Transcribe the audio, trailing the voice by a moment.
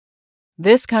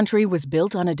This country was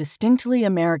built on a distinctly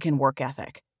American work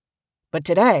ethic. But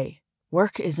today,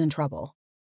 work is in trouble.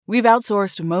 We've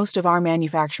outsourced most of our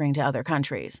manufacturing to other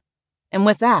countries. And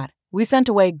with that, we sent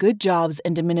away good jobs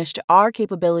and diminished our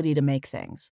capability to make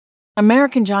things.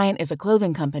 American Giant is a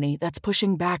clothing company that's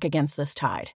pushing back against this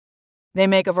tide. They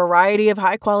make a variety of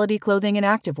high-quality clothing and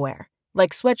activewear,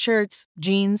 like sweatshirts,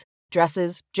 jeans,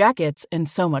 dresses, jackets, and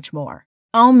so much more.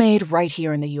 All made right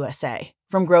here in the USA,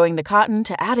 from growing the cotton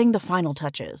to adding the final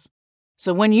touches.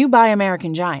 So when you buy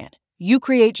American Giant, you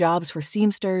create jobs for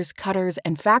seamsters, cutters,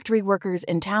 and factory workers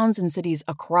in towns and cities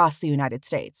across the United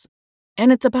States.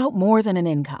 And it's about more than an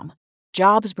income.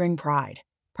 Jobs bring pride,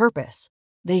 purpose.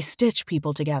 They stitch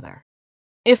people together.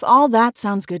 If all that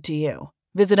sounds good to you,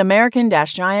 visit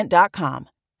American-Giant.com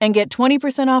and get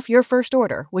 20% off your first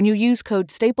order when you use code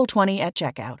STAPLE20 at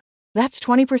checkout. That's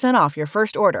 20% off your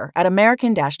first order at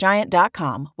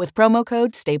American-Giant.com with promo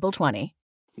code STAPLE20.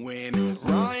 When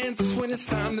it's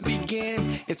time to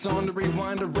begin, it's on the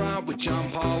Rewind Around with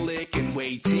John Pollock and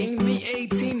Waiting. The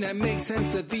A-Team that makes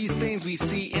sense of these things we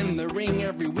see in the ring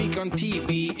every week on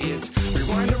TV. It's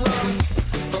Rewind Around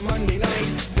for Monday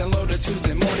night. Download it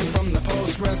Tuesday morning from the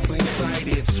Post Wrestling site.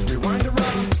 It's Rewind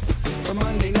Around for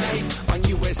Monday night on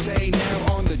USA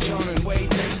Now on the John and Way.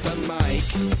 Take the mic.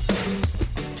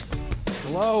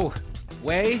 Hello,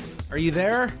 Way? Are you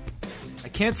there? I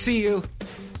can't see you.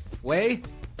 Way?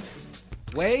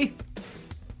 Way?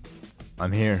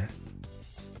 I'm here.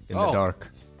 In the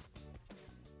dark.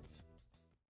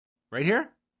 Right here?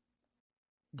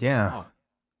 Yeah. Oh.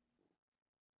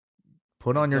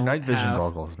 Put on your night vision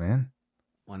goggles, man.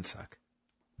 One sec.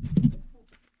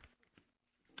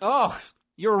 Oh,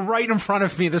 you're right in front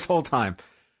of me this whole time.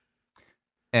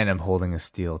 And I'm holding a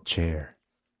steel chair.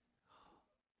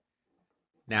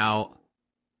 Now,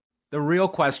 the real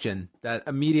question that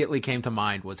immediately came to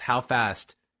mind was how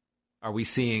fast are we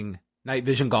seeing night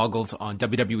vision goggles on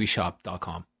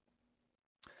WWEshop.com?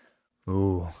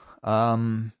 Ooh. I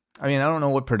mean, I don't know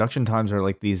what production times are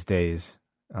like these days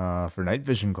for night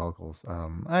vision goggles.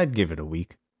 I'd give it a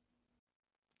week.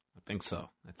 I think so.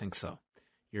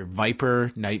 Your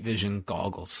Viper night vision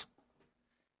goggles.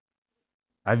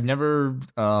 I've never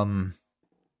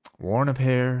worn a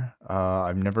pair.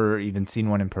 I've never even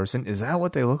seen one in person. Is that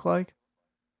what they look like?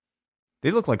 They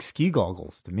look like ski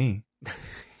goggles to me.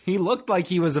 He looked like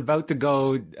he was about to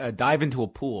go dive into a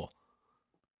pool.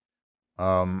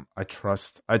 I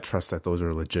trust that those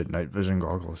are legit night vision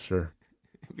goggles, sure.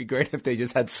 It'd be great if they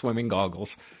just had swimming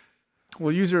goggles.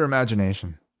 Well, use your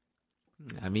imagination.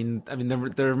 I mean,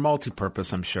 they're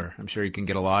multi-purpose, I'm sure. I'm sure you can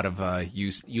get a lot of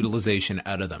utilization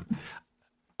out of them.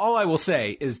 All I will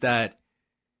say is that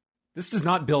this does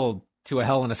not build to a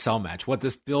Hell in a Cell match. What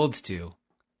this builds to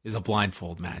is a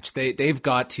blindfold match. They've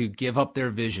got to give up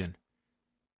their vision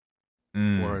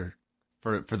for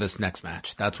this next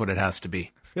match. That's what it has to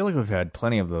be. I feel like we've had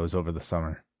plenty of those over the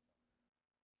summer.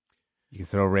 You can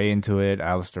throw Ray into it,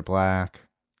 Aleister Black.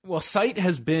 Well, sight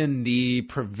has been the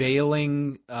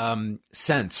prevailing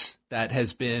sense that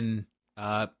has been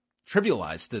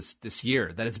trivialized this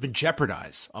year, that has been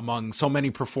jeopardized among so many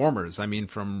performers. I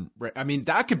mean,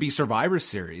 that could be Survivor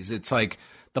Series. It's like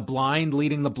the blind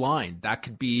leading the blind. That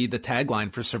could be the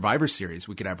tagline for Survivor Series.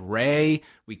 We could have Ray.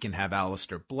 We can have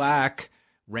Aleister Black,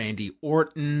 Randy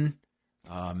Orton.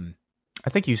 I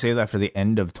think you say that for the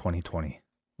end of 2020.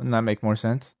 Wouldn't that make more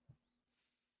sense?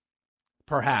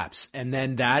 Perhaps. And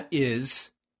then that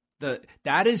is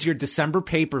your December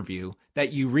pay-per-view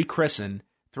that you rechristen,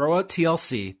 throw out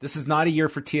TLC. This is not a year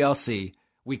for TLC.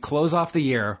 We close off the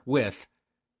year with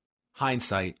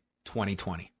Hindsight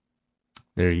 2020.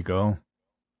 There you go.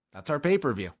 That's our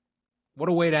pay-per-view. What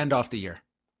a way to end off the year.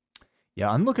 Yeah,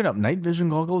 I'm looking up night vision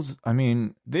goggles. I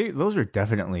mean, those are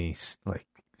definitely like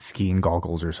skiing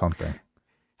goggles or something.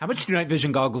 How much do night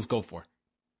vision goggles go for?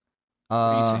 What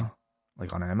are you seeing?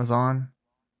 Like on Amazon?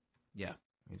 Yeah.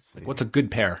 Like what's a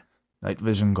good pair? Night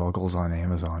vision goggles on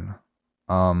Amazon.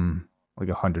 Like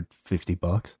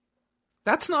 $150.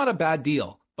 That's not a bad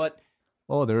deal, but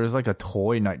there is like a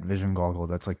toy night vision goggle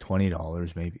that's like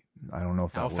 $20 maybe. I don't know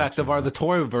if how effective are the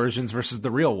toy versions versus the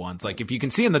real ones? Like if you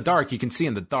can see in the dark, you can see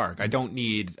in the dark. I don't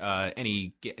need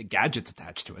any gadgets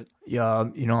attached to it. Yeah,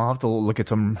 I'll have to look at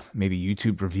some maybe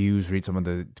YouTube reviews, read some of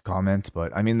the comments,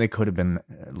 but I mean they could have been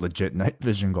legit night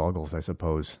vision goggles, I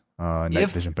suppose. Night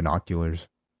vision binoculars.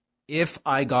 If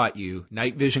I got you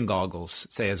night vision goggles,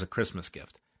 say as a Christmas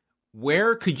gift,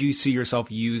 where could you see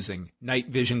yourself using night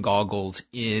vision goggles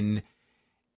in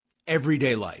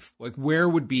everyday life? Like where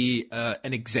would be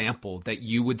an example that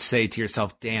you would say to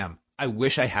yourself, damn, I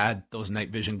wish I had those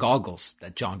night vision goggles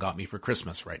that John got me for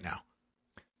Christmas right now?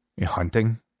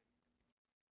 Hunting?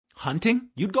 Hunting?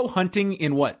 You'd go hunting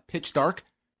in what? Pitch dark?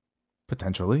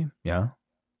 Potentially, yeah.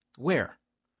 Where?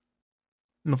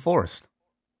 In the forest.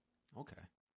 Okay.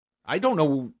 I don't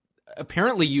know.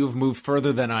 Apparently you've moved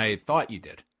further than I thought you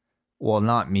did. Well,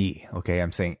 not me, okay?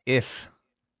 I'm saying if.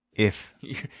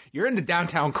 You're in the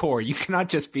downtown core. You cannot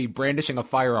just be brandishing a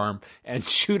firearm and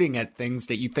shooting at things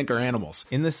that you think are animals.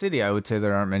 In the city, I would say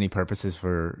there aren't many purposes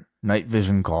for night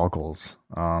vision goggles,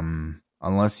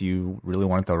 unless you really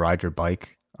wanted to ride your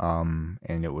bike. And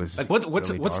it was like what's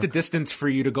really the distance for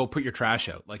you to go put your trash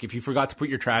out? Like if you forgot to put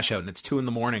your trash out and it's 2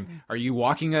 a.m, are you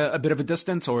walking a bit of a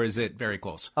distance or is it very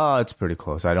close? It's pretty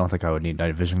close. I don't think I would need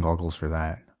night vision goggles for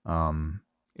that.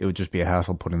 It would just be a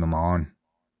hassle putting them on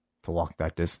to walk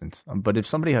that distance. But if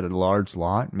somebody had a large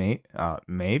lot,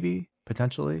 maybe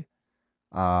potentially,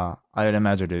 I'd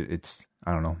imagine it's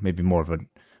I don't know, maybe more of an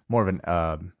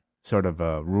sort of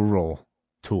a rural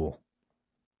tool.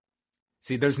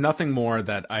 See, there's nothing more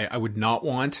that I would not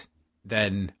want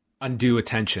than undue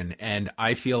attention. And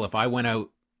I feel if I went out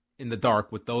in the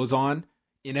dark with those on,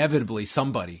 inevitably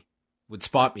somebody would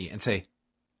spot me and say,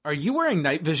 "Are you wearing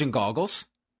night vision goggles?"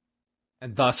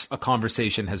 And thus a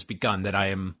conversation has begun that I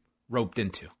am roped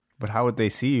into. But how would they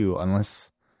see you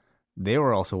unless they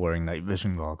were also wearing night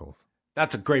vision goggles?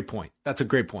 That's a great point.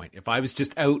 If I was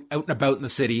just out and about in the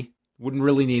city, wouldn't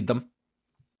really need them.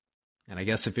 And I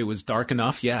guess if it was dark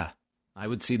enough, yeah, I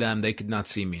would see them. They could not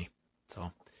see me.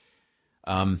 So,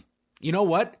 you know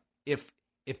what? If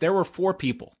there were 4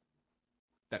 people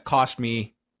that cost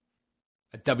me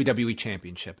a WWE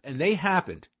championship and they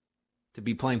happened to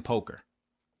be playing poker,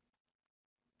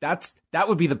 that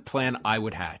would be the plan I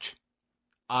would hatch.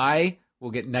 I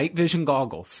will get night vision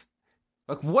goggles.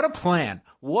 Like, what a plan.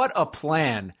 What a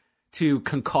plan to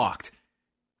concoct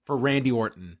for Randy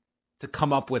Orton to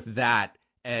come up with that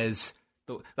as...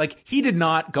 Like, he did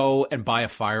not go and buy a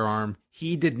firearm.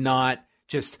 He did not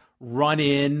just run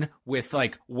in with,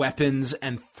 like, weapons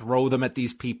and throw them at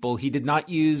these people. He did not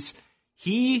use...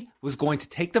 He was going to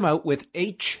take them out with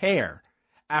a chair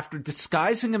after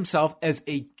disguising himself as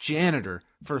a janitor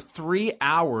for 3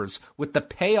 hours, with the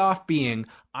payoff being,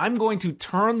 I'm going to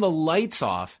turn the lights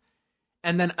off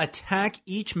and then attack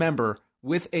each member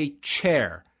with a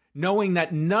chair, knowing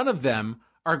that none of them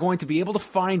are going to be able to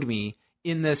find me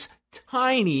in this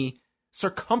tiny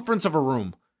circumference of a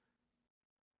room.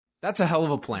 That's a hell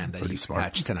of a plan that you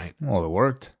hatched tonight. Well, it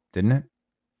worked, didn't it?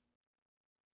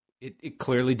 It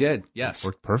clearly did, yes. It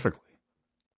worked perfectly.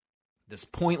 This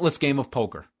pointless game of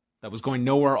poker that was going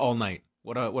nowhere all night.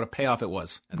 What a payoff it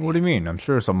was. What do you mean? I'm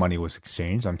sure some money was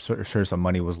exchanged. I'm sure some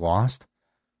money was lost.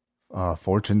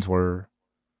 Fortunes were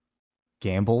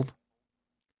gambled.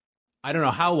 I don't know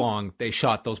how long they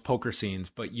shot those poker scenes,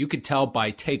 but you could tell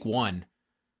by take 1,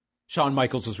 Shawn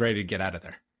Michaels was ready to get out of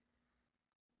there.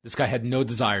 This guy had no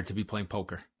desire to be playing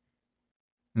poker.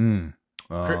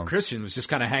 Christian was just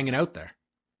kind of hanging out there.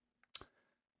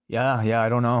 Yeah, I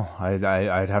don't know.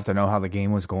 I'd have to know how the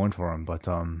game was going for him, but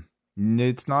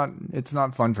it's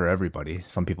not fun for everybody.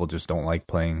 Some people just don't like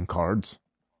playing cards.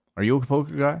 Are you a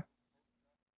poker guy?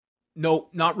 No,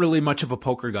 not really much of a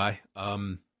poker guy.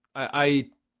 I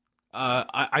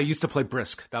used to play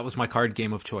Brisk. That was my card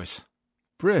game of choice.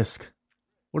 Brisk?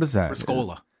 What is that?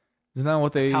 Briscola. Isn't that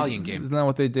what Italian game. Isn't that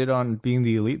what they did on Being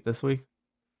the Elite this week?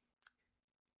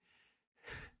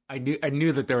 I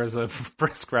knew that there was a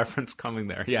Brisk reference coming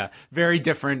there. Yeah, very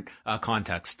different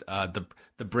context.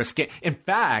 The Brisk game. In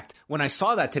fact, when I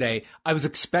saw that today, I was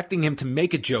expecting him to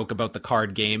make a joke about the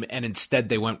card game, and instead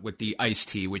they went with the iced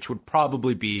tea, which would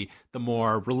probably be the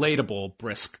more relatable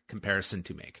Brisk comparison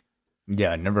to make.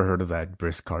 Yeah, I never heard of that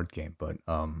Brisk card game, but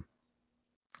I'm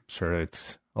sure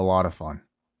it's a lot of fun.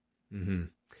 Mm-hmm.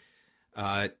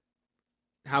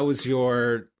 How was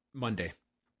your Monday?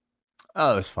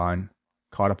 Oh, it was fine.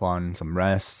 Caught up on some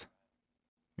rest.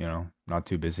 Not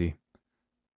too busy.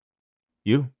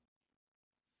 You?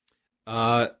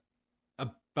 About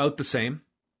the same.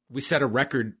 We set a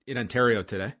record in Ontario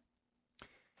today.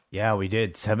 Yeah, we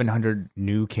did. 700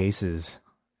 new cases.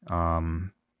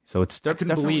 So it's I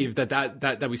couldn't believe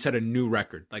that we set a new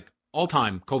record. Like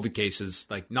all-time COVID cases,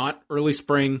 like not early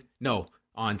spring. No,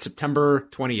 on September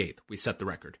 28th, we set the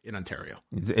record in Ontario.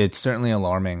 It's certainly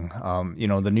alarming.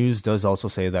 The news does also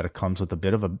say that it comes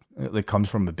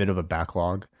from a bit of a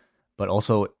backlog, but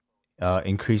also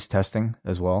increased testing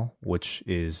as well, which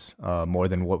is more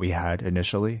than what we had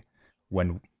initially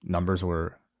when numbers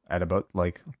were at about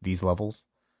like these levels.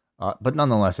 But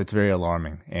nonetheless, it's very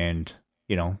alarming and,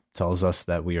 tells us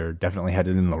that we are definitely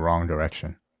headed in the wrong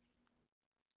direction.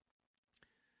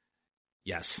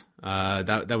 Yes,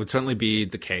 that would certainly be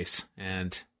the case.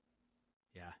 And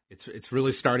yeah, It's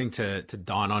really starting to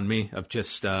dawn on me of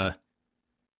just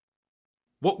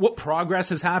what progress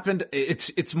has happened.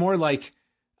 It's more like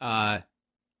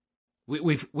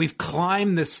we've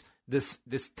climbed this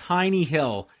tiny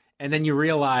hill, and then you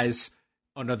realize,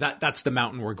 oh no, that's the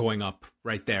mountain we're going up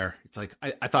right there. It's like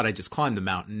I thought I just climbed the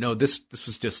mountain. No, this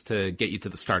was just to get you to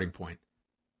the starting point.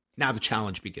 Now the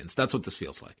challenge begins. That's what this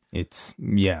feels like.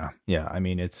 Yeah. I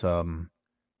mean, it's I'm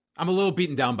a little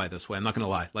beaten down by this way. I'm not going to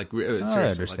lie. Like seriously, I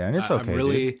understand. Like, it's okay. I'm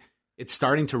really, dude. It's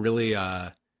starting to really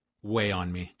weigh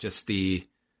on me. Just the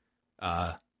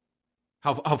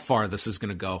how far this is going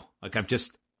to go. Like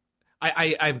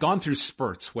I've gone through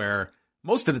spurts where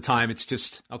most of the time it's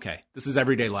just okay. This is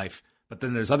everyday life. But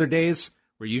then there's other days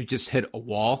where you've just hit a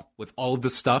wall with all of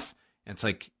this stuff, and it's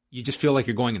like you just feel like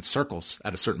you're going in circles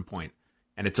at a certain point.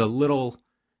 And it's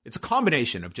a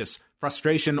combination of just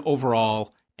frustration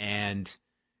overall, and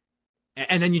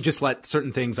then you just let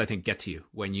certain things, I think, get to you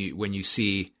when you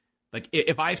see, like,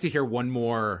 if I have to hear one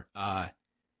more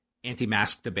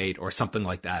anti-mask debate or something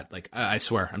like that, like I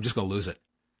swear I'm just gonna lose it.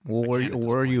 Well,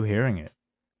 where are you hearing it?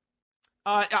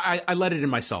 I let it in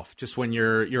myself. Just when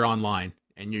you're online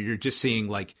and you're just seeing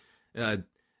like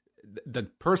the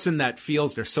person that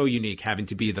feels they're so unique having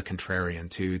to be the contrarian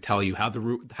to tell you how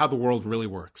the world really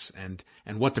works and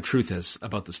what the truth is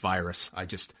about this virus.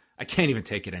 I can't even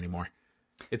take it anymore.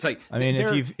 It's like, I mean,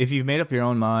 if you've made up your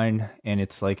own mind and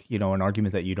it's like, you know, an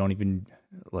argument that you don't even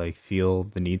like feel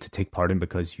the need to take part in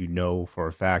because you know for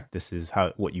a fact this is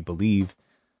what you believe,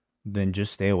 then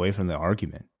just stay away from the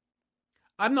argument.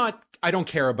 I don't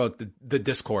care about the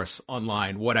discourse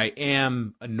online. What I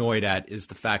am annoyed at is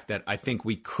the fact that I think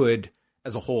we could,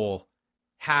 as a whole,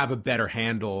 have a better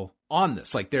handle on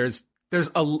this. Like there's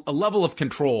a level of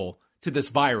control to this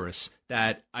virus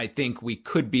that I think we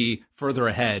could be further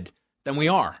ahead than we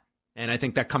are. And I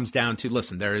think that comes down to,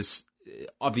 listen, there's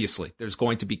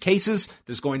going to be cases,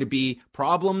 there's going to be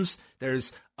problems,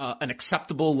 there's an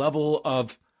acceptable level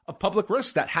of public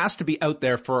risk that has to be out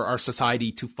there for our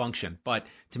society to function. But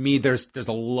to me, there's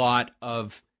a lot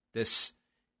of this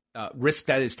risk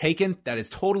that is taken that is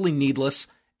totally needless.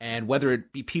 And whether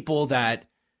it be people that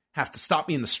have to stop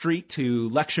me in the street to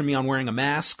lecture me on wearing a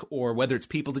mask, or whether it's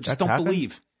people that just don't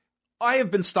believe. I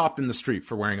have been stopped in the street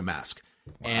for wearing a mask.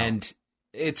 Wow. And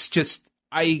it's just,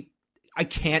 I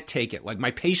can't take it. Like,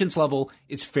 my patience level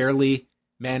is fairly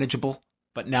manageable,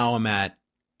 but now I'm at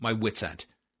my wit's end.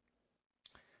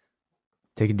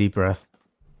 Take a deep breath,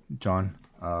 John.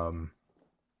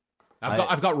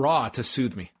 I've got Raw to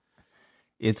soothe me.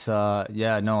 It's I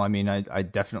mean, I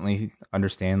definitely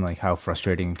understand like how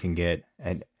frustrating it can get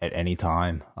at any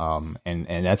time.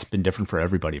 And that's been different for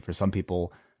everybody. For some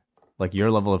people, like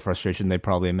your level of frustration, they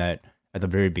probably met at the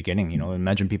very beginning. You know,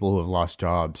 imagine people who have lost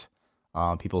jobs,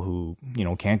 people who, you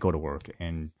know, can't go to work,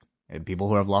 and people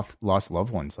who have lost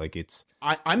loved ones. Like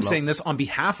I'm saying this on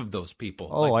behalf of those people.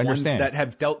 Oh, like I understand. Ones that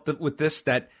have dealt with this,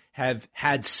 that have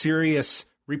had serious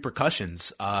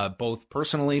repercussions, both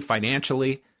personally,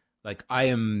 financially. Like, I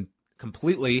am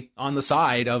completely on the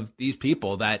side of these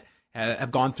people that have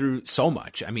gone through so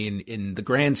much. I mean, in the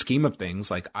grand scheme of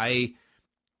things, like I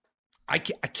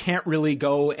can't really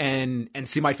go and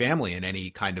see my family in any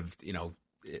kind of, you know,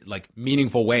 like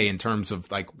meaningful way in terms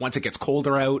of like once it gets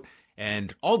colder out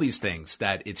and all these things,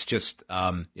 that it's just,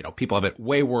 you know, people have it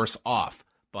way worse off.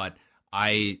 But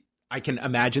I can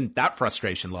imagine that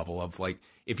frustration level of like,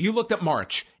 if you looked at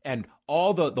March and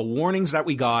all the warnings that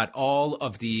we got, all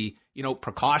of the, you know,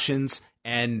 precautions,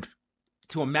 and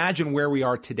to imagine where we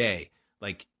are today,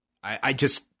 like I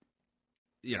just,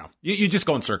 you know, you just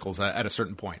go in circles at a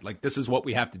certain point. Like, this is what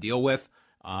we have to deal with.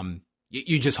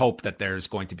 You just hope that there's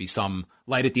going to be some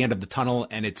light at the end of the tunnel,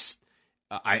 and it's,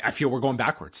 I feel we're going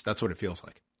backwards. That's what it feels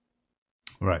like.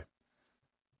 Right.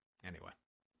 Anyway,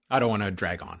 I don't want to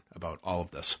drag on about all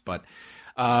of this, but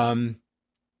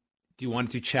do you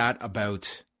want to chat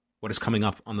about what is coming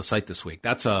up on the site this week?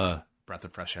 That's a breath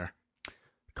of fresh air.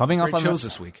 Coming Great up on shows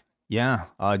this week. Yeah,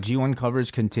 G1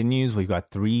 coverage continues. We've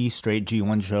got 3 straight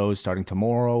G1 shows starting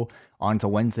tomorrow, on to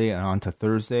Wednesday, and on to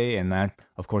Thursday. And that,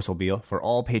 of course, will be for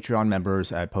all Patreon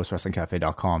members at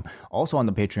postwrestlingcafe.com. Also on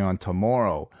the Patreon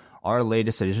tomorrow, our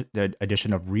latest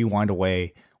edition of Rewind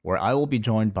Away, where I will be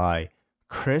joined by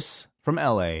Chris from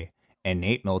LA and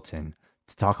Nate Milton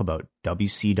to talk about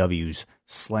WCW's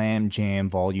Slam Jam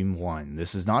Volume 1.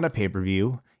 This is not a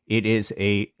pay-per-view. It is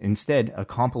instead a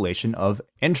compilation of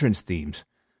entrance themes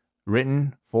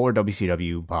written for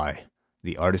WCW by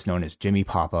the artist known as Jimmy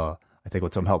Papa, I think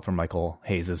with some help from Michael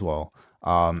Hayes as well.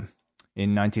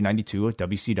 In 1992 at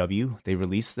WCW, they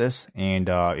released this, and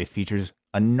it features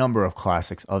a number of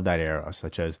classics of that era,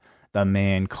 such as The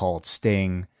Man Called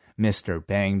Sting, Mr.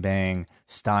 Bang Bang,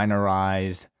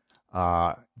 Steinerized,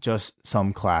 just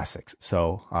some classics.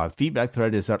 So feedback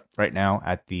thread is up right now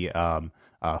at the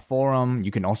forum.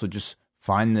 You can also just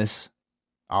find this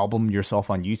album yourself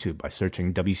on YouTube by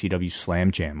searching WCW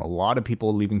Slam Jam. A lot of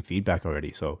people leaving feedback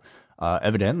already. So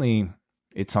evidently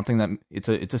it's something that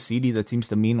it's a CD that seems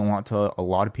to mean a lot to a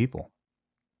lot of people.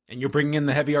 And you're bringing in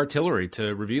the heavy artillery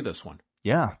to review this one.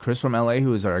 Yeah, Chris from LA,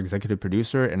 who is our executive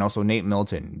producer, and also Nate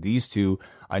Milton. These two,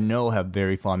 I know, have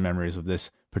very fond memories of this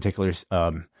particular.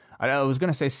 I was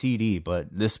gonna say CD, but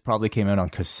this probably came out on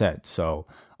cassette. So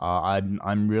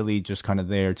I'm really just kind of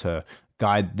there to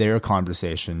guide their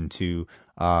conversation to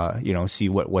see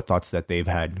what thoughts that they've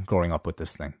had growing up with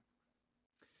this thing.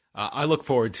 I look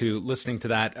forward to listening to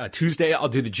that. Tuesday, I'll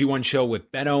do the G1 show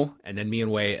with Benno, and then me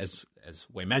and Wei, as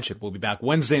Wei mentioned, we'll be back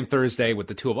Wednesday and Thursday with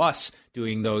the two of us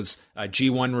doing those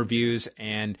G1 reviews.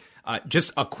 And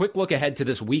just a quick look ahead to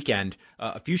this weekend.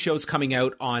 A few shows coming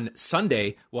out on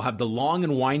Sunday. We'll have the Long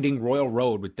and Winding Royal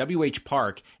Road with W.H.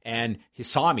 Park and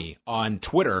Hisami on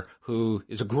Twitter, who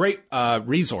is a great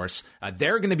resource.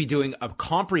 They're going to be doing a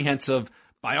comprehensive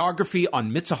biography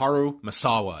on Mitsuharu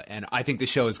Misawa, and I think the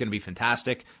show is going to be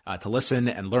fantastic to listen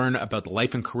and learn about the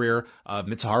life and career of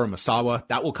Mitsuharu Misawa.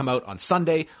 That will come out on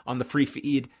Sunday on the free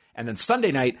feed, and then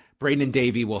Sunday night, Braden and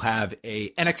Davey will have a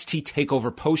NXT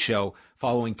TakeOver post show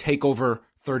following TakeOver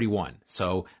 31.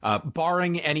 So,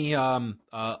 barring any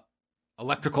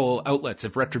electrical outlets,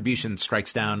 if Retribution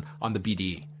strikes down on the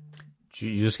BDE. Did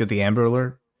you just get the Amber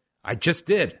Alert? I just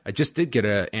did get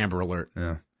an Amber Alert.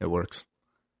 Yeah, it works.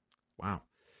 Wow.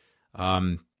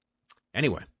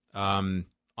 Anyway, on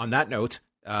that note,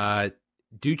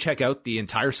 do check out the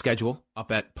entire schedule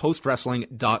up at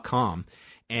postwrestling.com.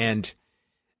 And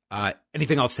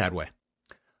anything else to add, Wei?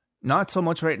 Not so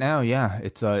much right now. Yeah,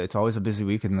 it's always a busy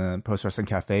week in the Post Wrestling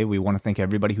Cafe. We want to thank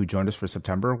everybody who joined us for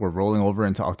September. We're rolling over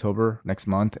into October next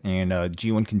month, and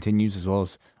G1 continues, as well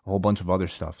as a whole bunch of other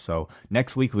stuff. So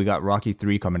next week we got Rocky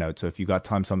 3 coming out. So if you got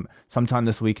time sometime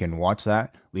this weekend, watch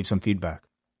that. Leave some feedback.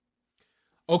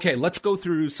 Okay, let's go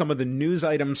through some of the news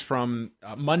items from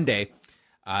Monday.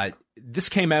 This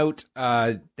came out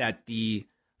that the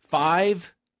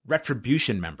 5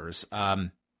 Retribution members,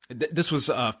 this was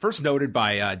first noted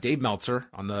by Dave Meltzer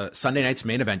on the Sunday night's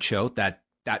main event show, that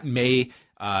the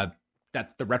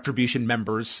Retribution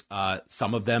members,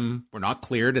 some of them were not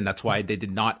cleared, and that's why they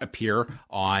did not appear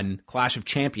on Clash of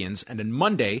Champions. And on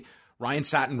Monday, Ryan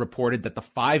Satin reported that the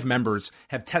 5 members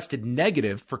have tested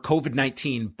negative for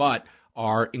COVID-19, but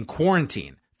are in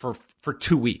quarantine for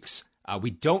 2 weeks.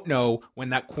 We don't know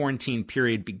when that quarantine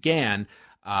period began,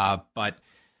 but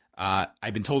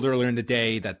I've been told earlier in the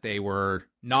day that they were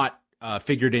not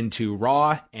figured into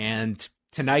Raw, and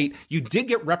tonight you did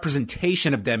get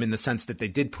representation of them in the sense that they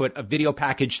did put a video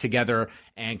package together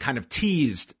and kind of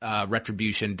teased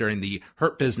Retribution during the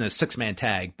Hurt Business 6-man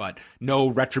tag, but no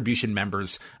Retribution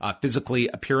members physically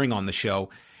appearing on the show.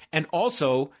 And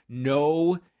also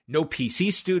no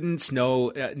PC students,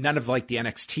 none of like the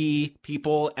NXT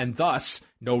people, and thus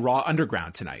no Raw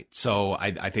Underground tonight. So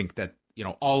I think that,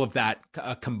 all of that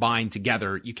combined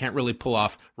together, you can't really pull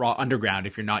off Raw Underground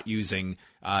if you're not using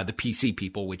the PC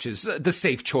people, which is the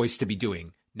safe choice to be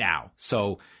doing now.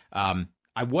 So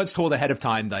I was told ahead of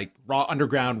time, like, Raw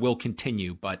Underground will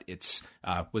continue, but it's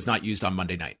was not used on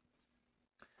Monday night.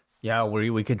 Yeah,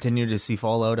 we continue to see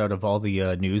fallout out of all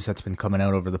the news that's been coming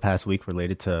out over the past week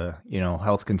related to,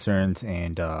 health concerns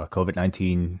and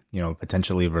COVID-19,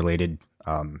 potentially related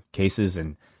cases.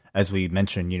 And as we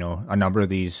mentioned, a number of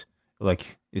these,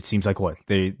 like, it seems like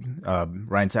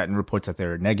Ryan Satin reports that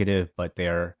they're negative, but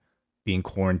they're being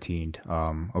quarantined.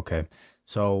 Okay.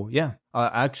 So, yeah,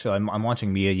 actually, I'm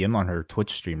watching Mia Yim on her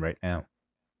Twitch stream right now.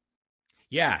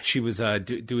 Yeah, she was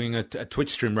doing a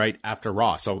Twitch stream right after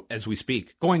Raw, so as we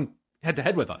speak, going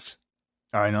head-to-head with us.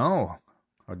 I know.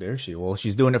 How dare she? Well,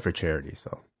 she's doing it for charity,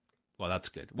 so. Well, that's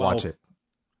good. Watch it.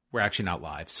 We're actually not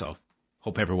live, so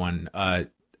hope everyone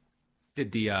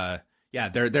did the...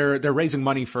 they're raising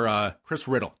money for Chris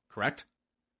Riddle, correct?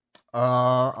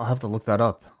 I'll have to look that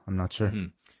up. I'm not sure.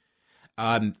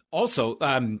 Mm-hmm. Also,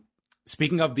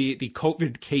 speaking of the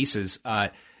COVID cases...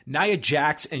 Nia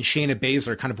Jax and Shayna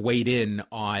Baszler kind of weighed in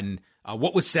on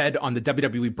what was said on the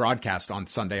WWE broadcast on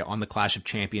Sunday on the Clash of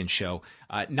Champions show.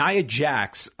 Nia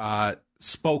Jax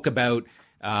spoke about,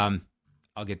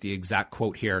 I'll get the exact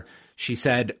quote here. She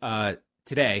said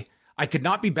today, "I could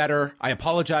not be better. I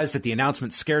apologize that the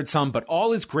announcement scared some, but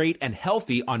all is great and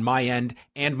healthy on my end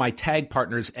and my tag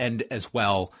partner's end as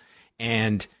well."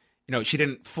 And, she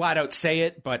didn't flat out say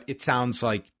it, but it sounds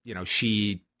like,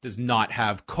 she does not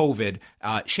have COVID.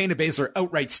 Shayna Baszler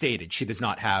outright stated she does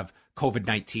not have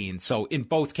COVID-19. So in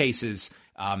both cases,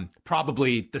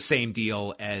 probably the same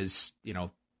deal as,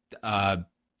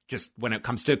 just when it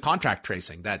comes to contract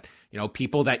tracing, that,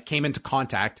 people that came into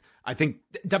contact, I think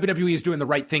WWE is doing the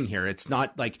right thing here. It's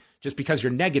not like just because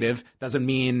you're negative doesn't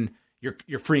mean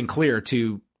you're free and clear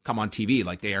to come on TV.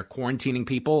 Like, they are quarantining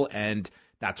people, and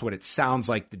that's what it sounds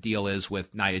like the deal is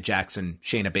with Nia Jax and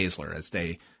Shayna Baszler, as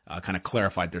they kind of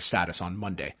clarified their status on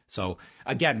Monday. So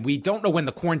again, we don't know when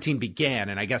the quarantine began,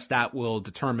 and I guess that will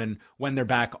determine when they're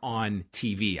back on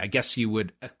TV. I guess you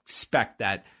would expect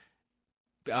that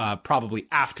probably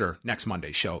after next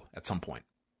Monday's show at some point.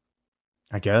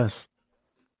 I guess.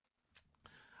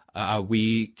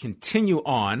 We continue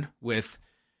on with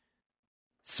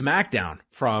SmackDown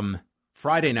from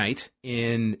Friday night.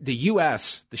 In the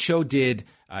U.S., the show did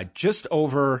just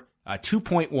over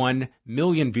 2.1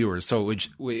 million viewers. So it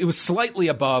was slightly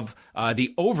above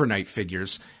the overnight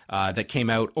figures that came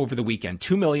out over the weekend.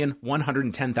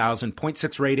 2,110,000,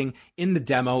 0.6 rating in the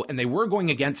demo. And they were going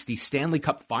against the Stanley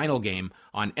Cup final game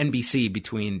on NBC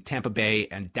between Tampa Bay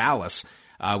and Dallas,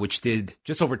 which did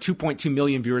just over 2.2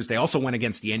 million viewers. They also went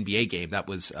against the NBA game. That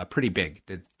was pretty big.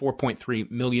 Did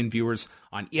 4.3 million viewers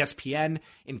on ESPN.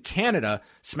 In Canada,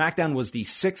 SmackDown was the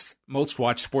 6th most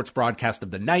watched sports broadcast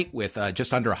of the night, with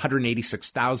just under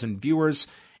 186,000 viewers.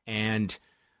 And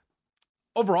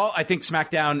overall, I think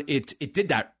SmackDown, it did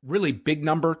that really big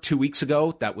number 2 weeks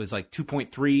ago. That was like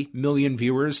 2.3 million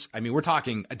viewers. I mean, we're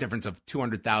talking a difference of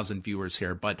 200,000 viewers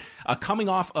here. But coming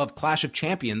off of Clash of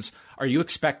Champions, are you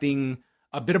expecting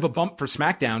a bit of a bump for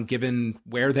SmackDown, given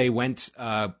where they went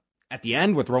at the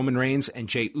end with Roman Reigns and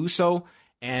Jey Uso,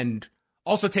 and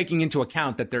also taking into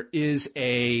account that there is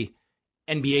a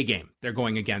NBA game they're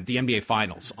going against, the NBA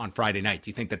Finals on Friday night? Do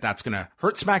you think that that's going to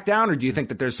hurt SmackDown, or do you think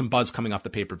that there's some buzz coming off the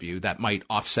pay-per-view that might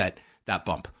offset that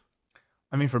bump?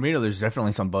 I mean, for me, there's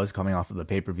definitely some buzz coming off of the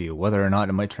pay-per-view. Whether or not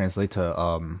it might translate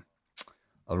to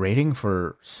a rating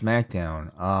for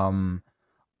SmackDown,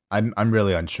 I'm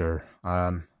really unsure.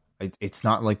 It's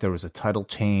not like there was a title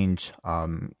change.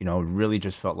 It really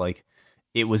just felt like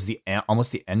it was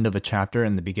almost the end of a chapter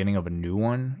and the beginning of a new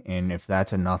one. And if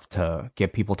that's enough to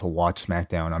get people to watch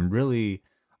SmackDown,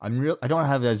 I don't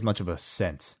have as much of a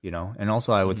sense, And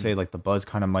also, I would say like the buzz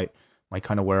kind of might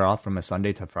kind of wear off from a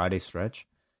Sunday to Friday stretch.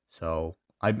 So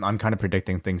I'm kind of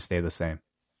predicting things stay the same.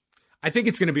 I think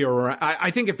it's going to be I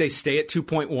think if they stay at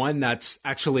 2.1, that's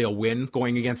actually a win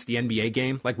going against the NBA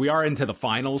game. Like, we are into the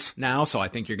finals now, so I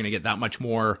think you're going to get that much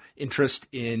more interest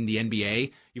in the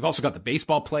NBA. You've also got the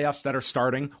baseball playoffs that are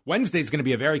starting. Wednesday's going to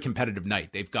be a very competitive night.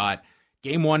 They've got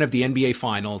game 1 of the NBA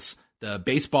finals, the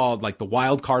baseball, like the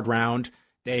wild card round.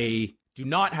 They do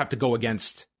not have to go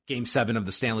against game 7 of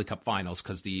the Stanley Cup finals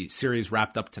because the series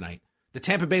wrapped up tonight. The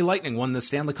Tampa Bay Lightning won the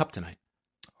Stanley Cup tonight.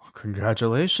 Oh,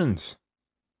 congratulations.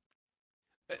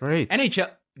 Great.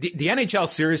 NHL, the NHL,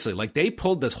 seriously, like, they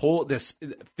pulled this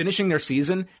finishing their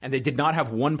season, and they did not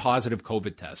have one positive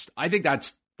COVID test. I think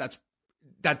that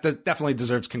definitely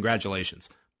deserves congratulations.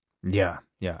 Yeah,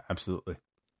 absolutely.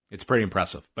 It's pretty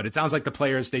impressive. But it sounds like the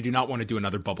players, they do not want to do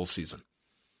another bubble season.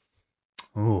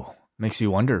 Ooh, makes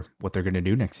you wonder what they're going to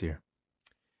do next year.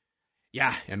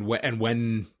 Yeah, and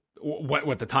when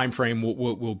what the time frame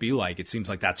will be like. It seems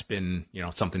like that's been,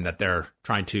 something that they're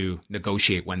trying to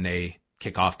negotiate when they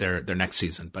kick off their next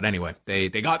season. But anyway, they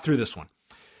got through this one.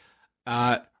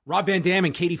 Rob Van Dam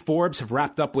and Katie Forbes have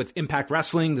wrapped up with Impact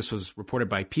Wrestling. This was reported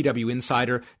by PW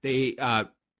Insider.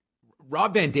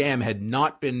 Rob Van Dam had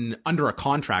not been under a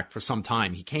contract for some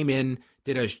time. He came in,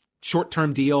 did a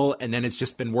short-term deal, and then it's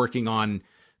just been working on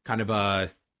kind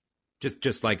of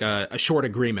just like a short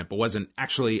agreement, but wasn't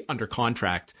actually under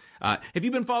contract. Have you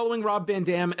been following Rob Van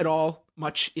Dam at all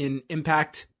much in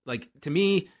Impact? Like, to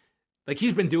me, like,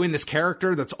 he's been doing this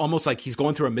character that's almost like he's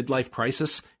going through a midlife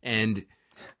crisis, and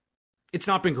it's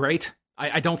not been great.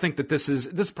 I don't think that this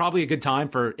is probably a good time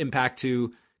for Impact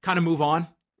to kind of move on.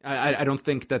 I don't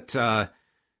think that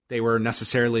they were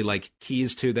necessarily like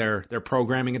keys to their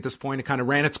programming at this point. It kind of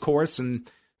ran its course, and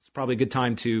it's probably a good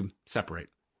time to separate.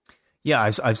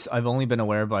 Yeah, I've only been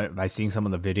aware by seeing some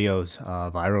of the videos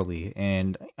virally,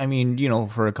 and I mean,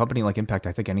 for a company like Impact,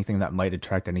 I think anything that might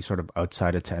attract any sort of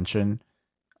outside attention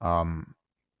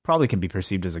probably can be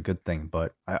perceived as a good thing.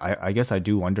 But I guess I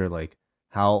do wonder like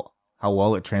how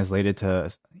well it translated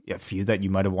to a feud that you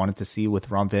might have wanted to see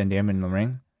with Rob Van Dam in the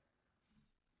ring.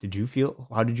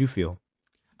 How did you feel?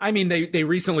 I mean, they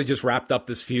recently just wrapped up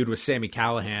this feud with Sami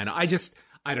Callihan.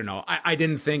 I don't know. I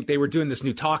didn't think they were doing this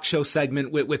new talk show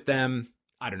segment with them.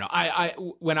 I don't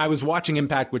know. When I was watching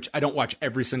Impact, which I don't watch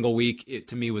every single week, it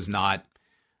to me was not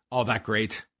all that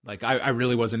great. Like, I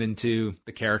really wasn't into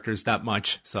the characters that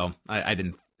much. So I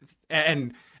didn't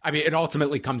And I mean, it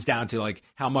ultimately comes down to like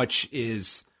how much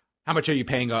are you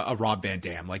paying a Rob Van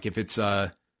Dam? Like if it's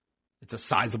a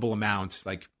sizable amount,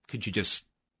 like could you just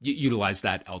utilize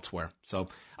that elsewhere? So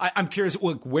I'm curious,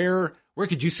 like, where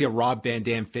could you see a Rob Van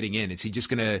Dam fitting in? Is he just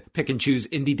going to pick and choose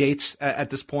indie dates at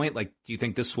this point? Like, do you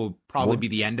think this will probably be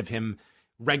the end of him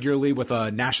regularly with a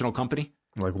national company?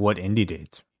 Like what indie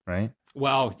dates, right?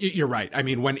 Well, you're right. I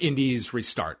mean, when indies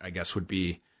restart, I guess would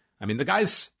be, I mean, the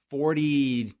guy's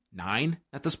 49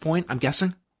 at this point, I'm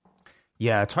guessing.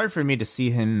 Yeah, it's hard for me to see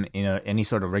him in any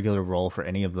sort of regular role for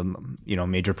any of the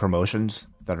major promotions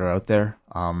that are out there.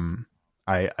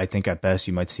 I think at best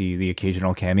you might see the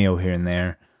occasional cameo here and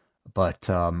there, but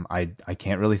I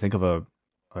can't really think of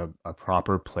a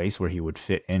proper place where he would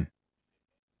fit in.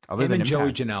 Him and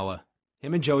Joey Janela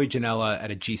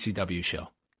at a GCW show.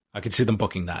 I could see them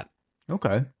booking that.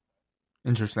 Okay,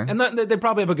 interesting. And they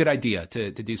probably have a good idea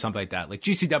to do something like that. Like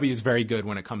GCW is very good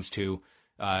when it comes to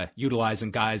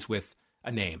utilizing guys with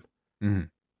a name. Mm-hmm.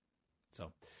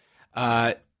 So,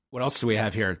 what else do we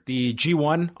have here? The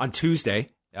G1 on Tuesday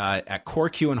at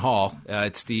Korakuen Hall.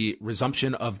 It's the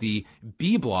resumption of the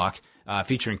B block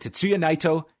featuring Tetsuya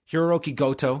Naito, Hiroki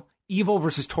Goto, Evil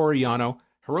versus Toru Yano,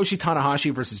 Hiroshi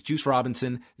Tanahashi versus Juice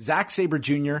Robinson, Zack Sabre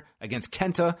Jr. against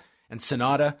Kenta, and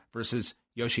Sonata versus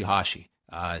Yoshihashi.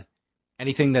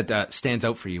 Anything that stands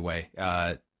out for you, Wei?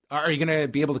 Are you going to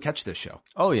be able to catch this show?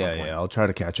 Oh yeah, I'll try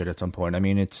to catch it at some point. I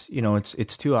mean, it's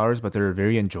 2 hours, but they're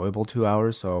very enjoyable 2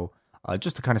 hours. So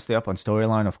just to kind of stay up on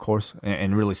storyline, of course,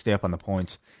 and really stay up on the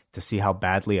points to see how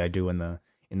badly I do in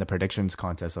the predictions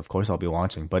contest. Of course, I'll be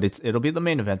watching, but it'll be the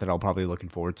main event that I'll probably looking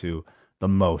forward to the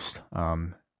most.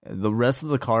 The rest of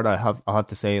the card, I'll have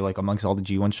to say, like amongst all the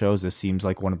G1 shows, this seems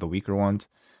like one of the weaker ones.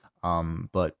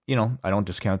 But I don't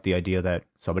discount the idea that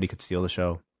somebody could steal the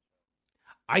show.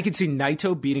 I could see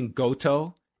Naito beating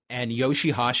Goto and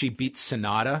Yoshihashi beats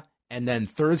Sonata, and then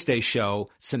Thursday show,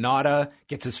 Sonata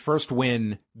gets his first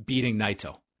win beating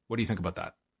Naito. What do you think about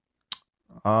that?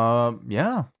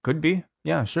 Yeah, could be.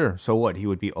 Yeah, sure. So what? He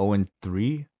would be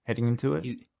 0-3 heading into it?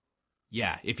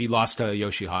 If he lost to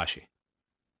Yoshihashi.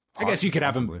 I guess you could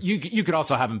have him. You could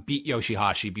also have him beat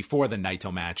Yoshihashi before the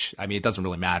Naito match. I mean, it doesn't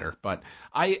really matter, but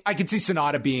I could see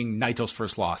Sonata being Naito's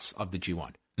first loss of the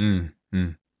G1.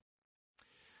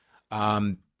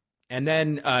 And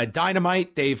then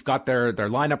Dynamite, they've got their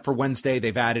lineup for Wednesday.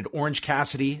 They've added Orange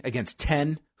Cassidy against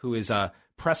Ten, who is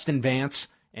Preston Vance,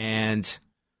 and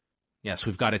yes,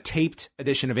 we've got a taped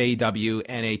edition of AEW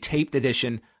and a taped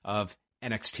edition of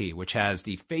NXT, which has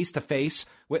the face-to-face.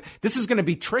 This is going to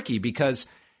be tricky because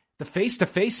the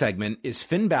face-to-face segment is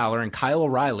Finn Balor and Kyle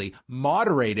O'Reilly,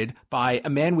 moderated by a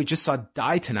man we just saw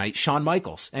die tonight, Shawn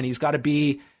Michaels. And he's got to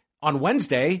be, on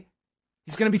Wednesday,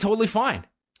 he's going to be totally fine.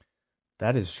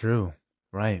 That is true.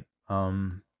 Right.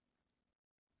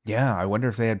 Yeah, I wonder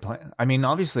if they had planned. I mean,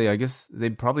 obviously, I guess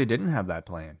they probably didn't have that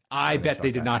plan. I bet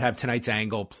they did not have tonight's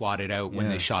angle plotted out when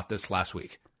they shot this last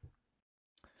week.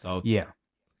 So yeah.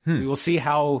 We will see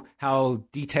how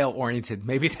detail-oriented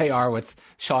maybe they are with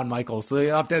Shawn Michaels. So you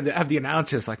have to have the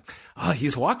announcers like, oh,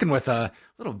 he's walking with a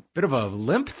little bit of a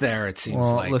limp there, it seems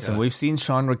like. Listen, we've seen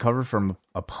Shawn recover from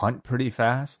a punt pretty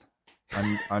fast.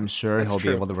 I'm sure he'll be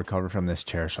able to recover from this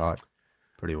chair shot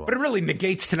pretty well. But it really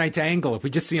negates tonight's angle. If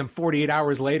we just see him 48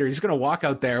 hours later, he's going to walk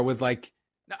out there with like,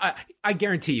 I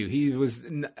guarantee you,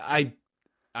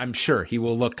 I'm sure he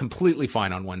will look completely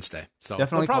fine on Wednesday. So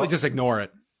definitely probably just ignore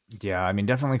it. Yeah, I mean,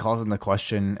 definitely calls into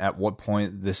question at what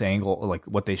point this angle, like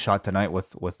what they shot tonight with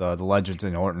the Legends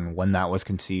and Orton, when that was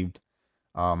conceived.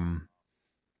 They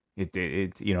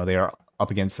are up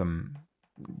against some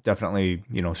definitely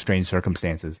strange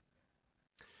circumstances.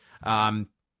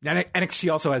 NXT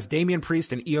also has Damian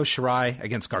Priest and Io Shirai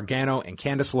against Gargano and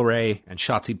Candice LeRae and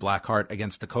Shotzi Blackheart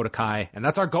against Dakota Kai, and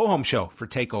that's our go home show for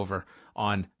Takeover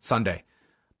on Sunday.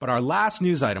 But our last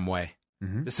news item, Way.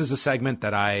 This is a segment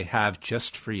that I have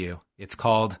just for you. It's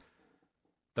called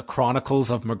The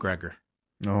Chronicles of McGregor.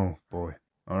 Oh, boy.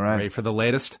 All right. Ready for the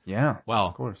latest? Yeah, well,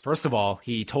 of course. First of all,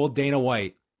 he told Dana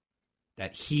White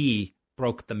that he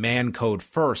broke the man code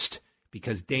first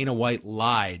because Dana White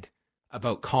lied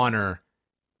about Conor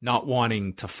not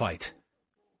wanting to fight.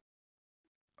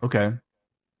 Okay.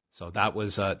 So that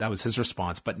was his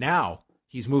response. But now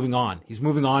he's moving on. He's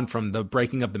moving on from the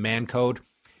breaking of the man code.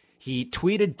 He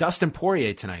tweeted Dustin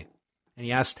Poirier tonight, and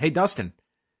he asked, "Hey, Dustin,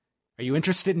 are you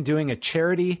interested in doing a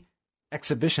charity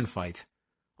exhibition fight?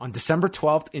 On December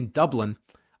 12th in Dublin,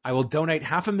 I will donate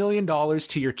 $500,000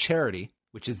 to your charity,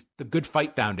 which is the Good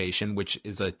Fight Foundation, which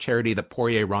is a charity that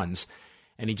Poirier runs."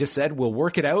 And he just said, "We'll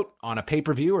work it out on a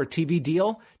pay-per-view or TV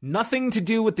deal. Nothing to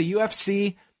do with the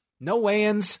UFC, no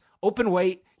weigh-ins, open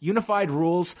weight. unified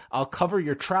rules. I'll cover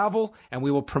your travel, and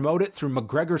we will promote it through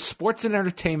McGregor Sports and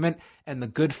Entertainment and the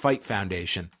Good Fight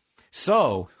Foundation.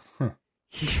 So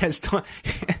he has done.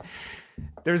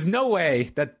 There's no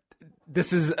way that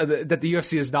this is that the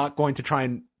UFC is not going to try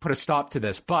and put a stop to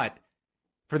this. But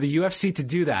for the UFC to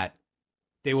do that,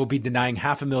 they will be denying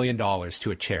 $500,000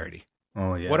 to a charity.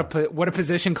 Oh yeah. What a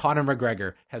position Conor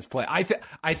McGregor has played.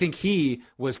 I think he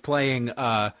was playing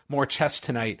more chess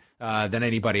tonight than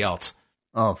anybody else.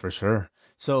 Oh, for sure.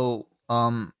 So,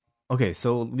 okay.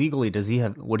 So legally,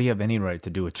 would he have any right to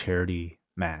do a charity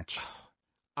match?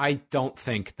 I don't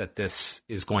think that this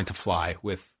is going to fly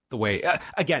with the way.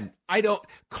 Again,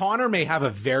 Conor may have a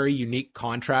very unique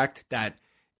contract that,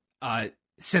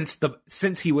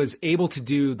 since he was able to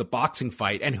do the boxing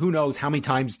fight, and who knows how many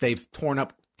times they've torn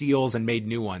up deals and made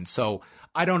new ones. So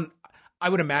I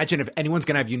would imagine if anyone's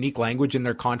going to have unique language in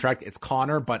their contract, it's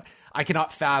Conor, but I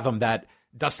cannot fathom that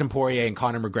Dustin Poirier and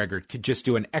Conor McGregor could just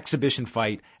do an exhibition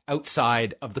fight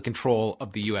outside of the control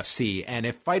of the UFC. And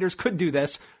if fighters could do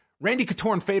this, Randy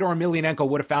Couture and Fedor Emelianenko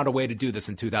would have found a way to do this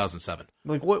in 2007.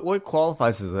 Like what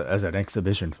qualifies as an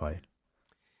exhibition fight?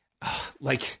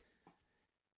 Like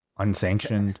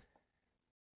unsanctioned?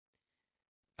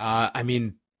 I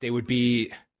mean, they would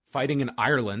be fighting in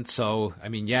Ireland, so I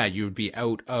mean, yeah, you would be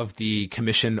out of the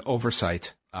commission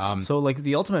oversight. So, like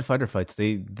the Ultimate Fighter fights,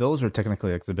 those are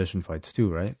technically exhibition fights too,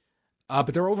 right? But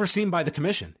they're overseen by the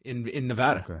commission in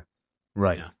Nevada. Okay,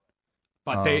 right. Yeah.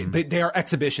 But they are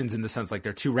exhibitions in the sense like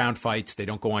they're 2-round fights. They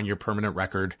don't go on your permanent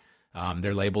record.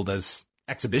 They're labeled as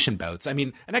exhibition bouts. I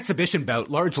mean, an exhibition bout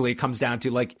largely comes down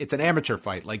to like it's an amateur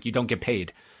fight, like you don't get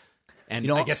paid. And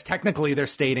I guess technically they're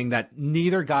stating that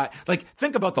neither guy, like,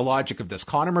 think about the logic of this.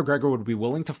 Conor McGregor would be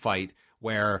willing to fight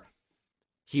where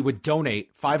he would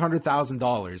donate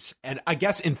 $500,000. And I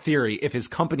guess in theory, if his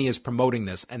company is promoting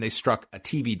this and they struck a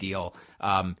TV deal,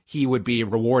 he would be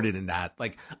rewarded in that.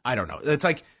 Like, I don't know. It's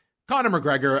like Conor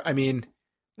McGregor. I mean,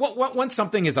 once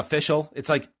something is official, it's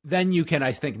like, then you can,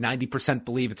 I think, 90%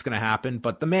 believe it's going to happen.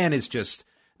 But the man is just,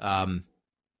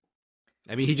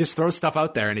 I mean, he just throws stuff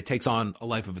out there and it takes on a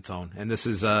life of its own. And this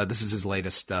is his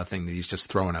latest thing that he's just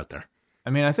throwing out there. I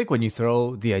mean, I think when you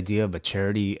throw the idea of a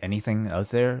charity, anything out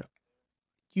there,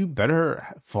 you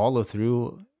better follow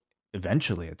through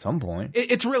eventually at some point.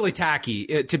 It's really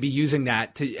tacky to be using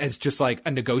that as just like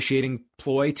a negotiating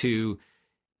ploy to,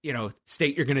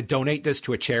 state you're going to donate this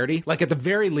to a charity. Like at the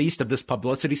very least of this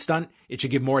publicity stunt, it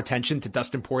should give more attention to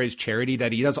Dustin Poirier's charity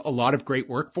that he does a lot of great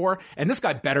work for. And this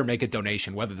guy better make a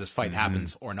donation, whether this fight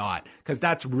happens or not, because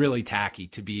that's really tacky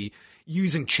to be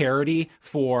using charity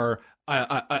for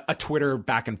a Twitter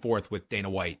back and forth with Dana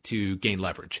White to gain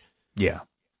leverage. Yeah.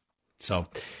 So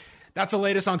that's the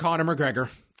latest on Conor McGregor.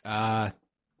 And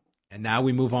now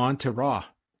we move on to Raw. I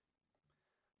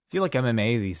feel like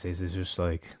MMA these days is just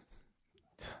like,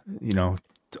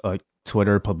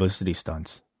 Twitter publicity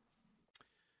stunts.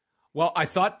 Well, I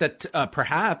thought that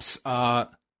perhaps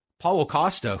Paulo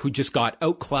Costa, who just got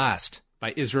outclassed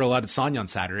by Israel Adesanya on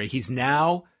Saturday, he's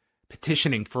now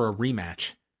petitioning for a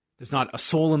rematch. There's not a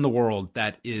soul in the world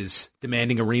that is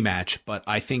demanding a rematch, but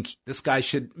I think this guy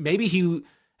should. Maybe he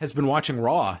has been watching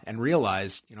Raw and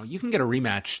realized, you can get a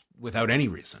rematch without any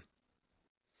reason.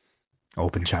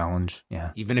 Open challenge,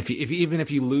 yeah. Even if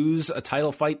you lose a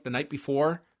title fight the night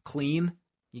before, clean,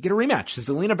 you get a rematch.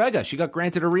 Zelina Vega, she got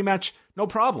granted a rematch, no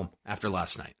problem after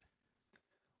last night.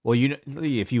 Well,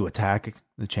 if you attack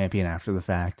the champion after the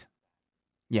fact,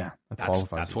 yeah, that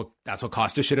qualifies. That's what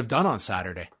Costa should have done on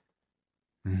Saturday.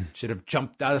 Should have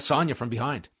jumped Adesanya from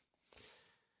behind.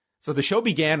 So the show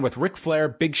began with Ric Flair,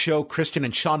 Big Show, Christian,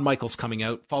 and Shawn Michaels coming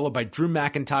out, followed by Drew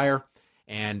McIntyre.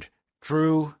 And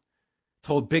Drew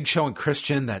told Big Show and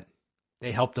Christian that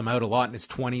they helped him out a lot in his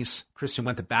 20s. Christian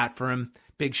went to bat for him.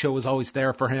 Big Show was always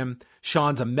there for him.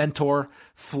 Shawn's a mentor.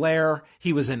 Flair,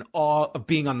 he was in awe of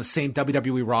being on the same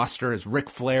WWE roster as Ric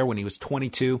Flair when he was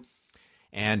 22.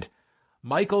 And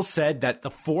Michaels said that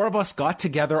the four of us got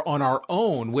together on our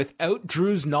own without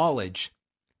Drew's knowledge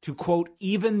to, quote,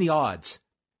 even the odds.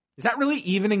 Is that really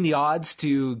evening the odds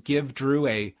to give Drew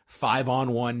a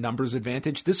 5-on-1 numbers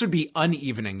advantage? This would be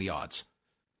unevening the odds.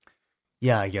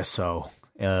 Yeah, I guess so.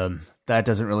 That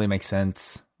doesn't really make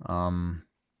sense.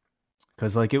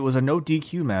 Because it was a no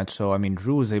DQ match, so I mean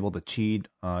Drew was able to cheat.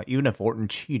 Even if Orton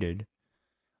cheated,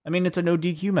 I mean it's a no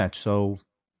DQ match. So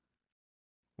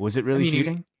was it really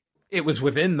cheating? It was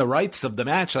within the rights of the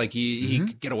match. Like he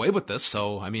could get away with this.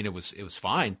 So I mean it was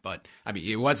fine. But I mean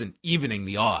it wasn't evening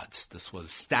the odds. This was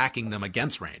stacking them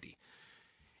against Randy.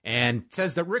 And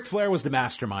says that Ric Flair was the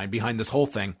mastermind behind this whole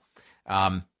thing.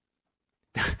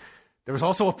 There was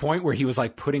also a point where he was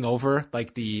like putting over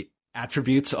like the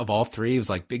attributes of all three. It was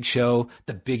like Big Show,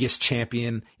 the biggest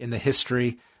champion in the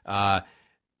history.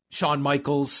 Shawn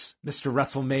Michaels, Mr.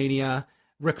 WrestleMania,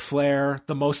 Ric Flair,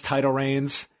 the most title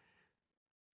reigns.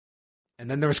 And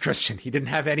then there was Christian. He didn't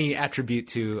have any attribute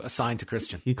to assign to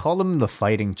Christian. He called him the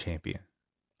fighting champion.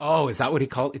 Oh, is that what he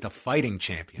called it? The fighting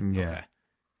champion. Yeah. Okay.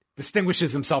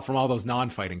 Distinguishes himself from all those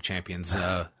non-fighting champions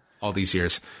all these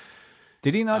years.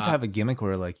 Did he not have a gimmick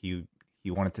where like he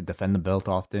wanted to defend the belt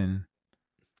often?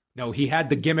 No, he had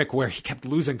the gimmick where he kept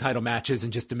losing title matches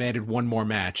and just demanded one more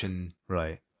match. And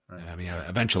Right. I mean,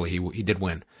 eventually he did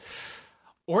win.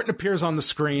 Orton appears on the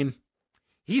screen.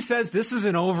 He says, "This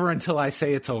isn't over until I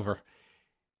say it's over.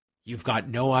 You've got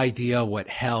no idea what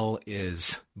hell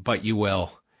is, but you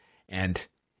will. And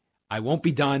I won't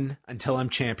be done until I'm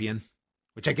champion,"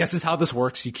 which I guess is how this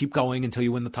works. You keep going until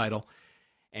you win the title.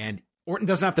 And Orton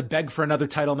doesn't have to beg for another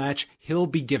title match. He'll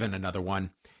be given another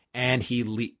one. And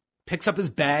he picks up his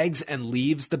bags and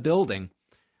leaves the building,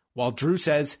 while Drew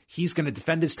says he's going to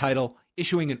defend his title,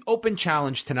 issuing an open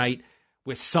challenge tonight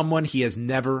with someone he has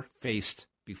never faced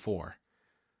before.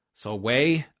 So,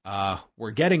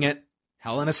 we're getting it.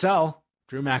 Hell in a Cell,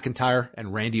 Drew McIntyre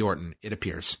and Randy Orton, it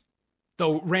appears.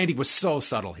 Though Randy was so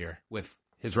subtle here with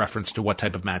his reference to what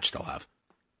type of match they'll have.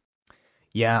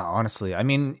 Yeah, honestly. I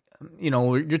mean,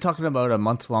 you're talking about a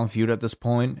month-long feud at this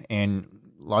point, and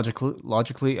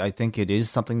logically, I think it is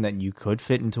something that you could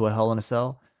fit into a Hell in a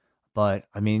Cell. But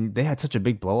I mean, they had such a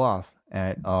big blow-off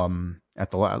at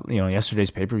the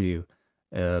yesterday's pay-per-view.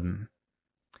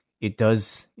 It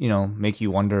does, make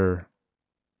you wonder.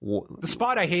 The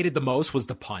spot I hated the most was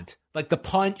the punt. Like, the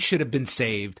punt should have been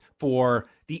saved for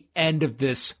the end of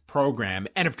this program.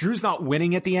 And if Drew's not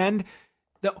winning at the end,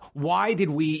 why did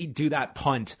we do that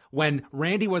punt when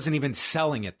Randy wasn't even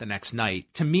selling it the next night?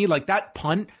 To me, like, that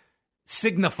punt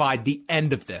signified the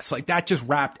end of this. Like, that just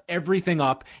wrapped everything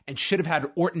up and should have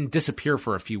had Orton disappear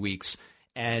for a few weeks.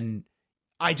 And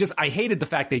I hated the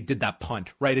fact they did that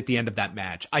punt right at the end of that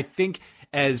match. I think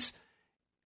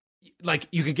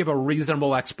you could give a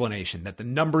reasonable explanation that the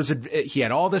numbers, he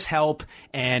had all this help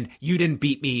and you didn't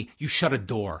beat me, you shut a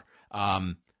door.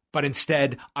 But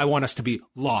instead, I want us to be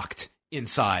locked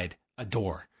inside a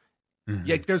door. Mm-hmm.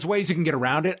 Yeah, there's ways you can get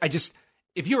around it.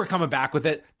 If you were coming back with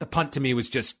it, the punt to me was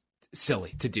just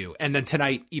silly to do. And then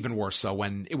tonight, even worse so,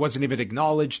 when it wasn't even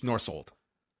acknowledged nor sold.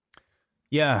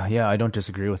 Yeah, I don't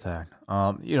disagree with that.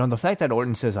 The fact that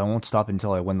Orton says, "I won't stop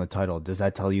until I win the title," does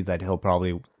that tell you that he'll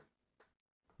probably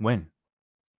win?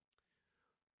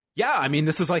 Yeah, I mean,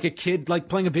 this is like a kid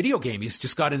playing a video game. He's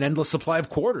just got an endless supply of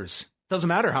quarters. Doesn't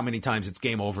matter how many times it's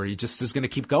game over. He just is going to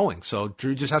keep going. So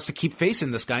Drew just has to keep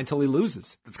facing this guy until he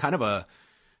loses. It's kind of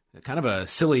a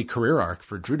silly career arc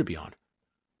for Drew to be on.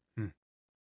 Well,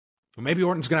 maybe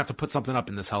Orton's going to have to put something up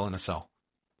in this Hell in a Cell.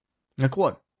 Like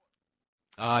what?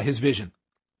 His vision.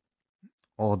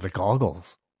 Oh, the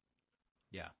goggles.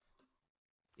 Yeah.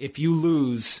 If you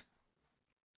lose,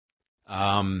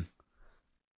 I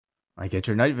get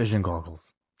your night vision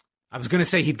goggles. I was going to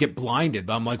say he'd get blinded,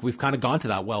 but I'm like, we've kind of gone to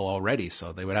that well already,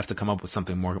 so they would have to come up with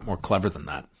something more clever than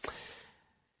that.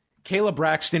 Kayla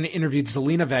Braxton interviewed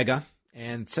Zelina Vega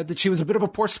and said that she was a bit of a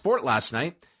poor sport last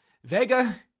night.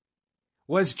 Vega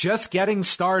was just getting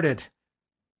started.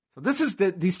 So this is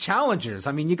these challengers.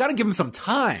 I mean, you got to give them some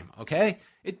time, okay?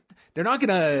 They're not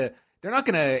gonna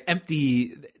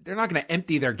empty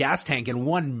their gas tank in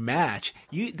one match.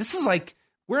 This is like,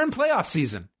 we're in playoff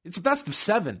season. It's a best of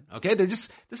 7, okay? This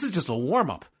is just a warm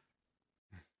up.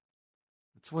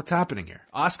 That's what's happening here.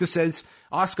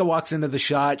 Asuka walks into the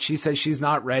shot. She says she's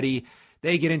not ready.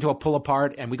 They get into a pull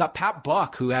apart, and we got Pat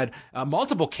Buck, who had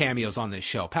multiple cameos on this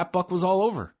show. Pat Buck was all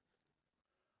over.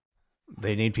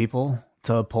 They need people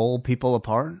to pull people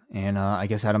apart, and I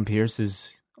guess Adam Pearce is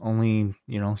only,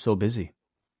 so busy.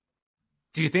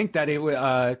 Do you think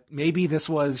that maybe this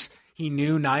was, he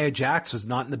knew Nia Jax was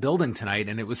not in the building tonight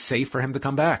and it was safe for him to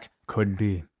come back? Could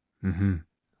be. Mm-hmm.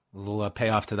 A little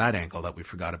payoff to that angle that we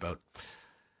forgot about.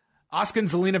 Asuka and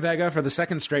Zelina Vega for the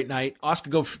second straight night. Asuka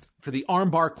goes for the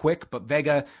armbar quick, but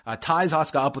Vega ties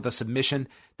Asuka up with a submission.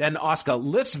 Then Asuka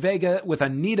lifts Vega with a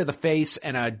knee to the face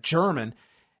and a German.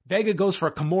 Vega goes for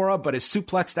a Kimura, but is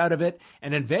suplexed out of it.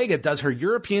 And then Vega does her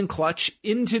European clutch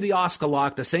into the Asuka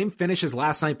lock. The same finish as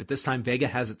last night, but this time Vega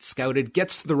has it scouted,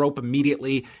 gets to the rope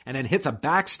immediately, and then hits a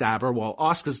backstabber while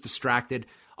Asuka's distracted.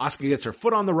 Asuka gets her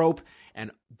foot on the rope,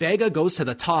 and Vega goes to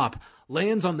the top,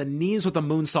 lands on the knees with a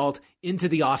moonsault into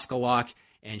the Asuka lock,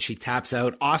 and she taps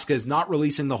out. Asuka is not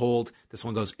releasing the hold. This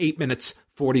one goes 8 minutes,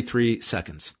 43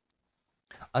 seconds.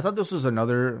 I thought this was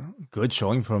another good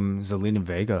showing from Zelina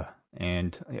Vega.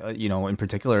 And, in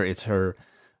particular, it's her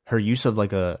her use of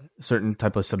like a certain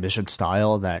type of submission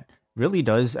style that really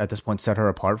does at this point set her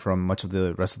apart from much of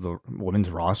the rest of the women's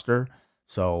roster.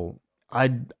 So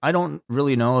I don't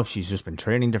really know if she's just been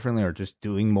training differently or just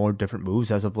doing more different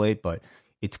moves as of late, but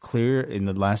it's clear in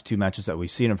the last 2 matches that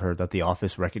we've seen of her that the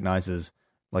office recognizes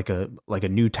like a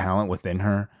new talent within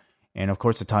her. And of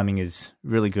course the timing is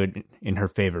really good in her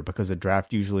favor because a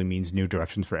draft usually means new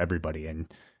directions for everybody,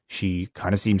 and she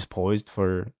kind of seems poised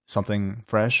for something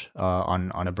fresh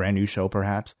on a brand new show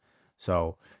perhaps.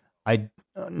 So I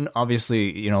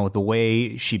obviously, you know, the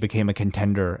way she became a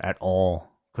contender at all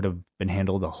could have been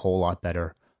handled a whole lot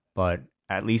better, but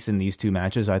at least in these 2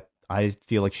 matches, I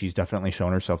feel like she's definitely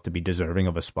shown herself to be deserving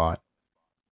of a spot.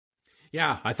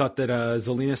 Yeah, I thought that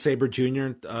Zelina Sabre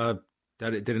Jr.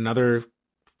 Did another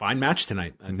fine match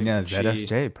tonight. I think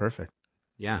ZSJ, perfect.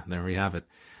 Yeah, there we have it.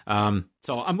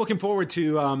 So I'm looking forward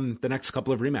to the next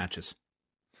couple of rematches.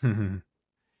 The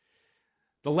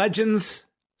Legends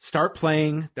start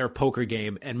playing their poker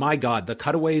game, and my God, the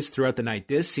cutaways throughout the night,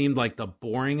 this seemed like the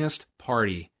boringest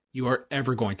party you are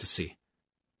ever going to see.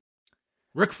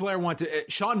 Ric Flair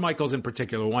Shawn Michaels in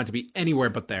particular, wanted to be anywhere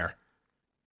but there.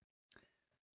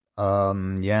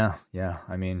 Yeah.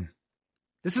 I mean,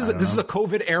 this is a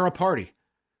COVID era party.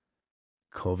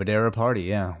 COVID era party,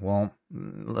 yeah. Well,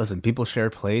 listen, people share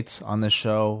plates on this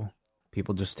show.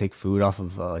 People just take food off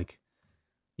of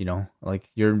you know,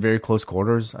 like you're in very close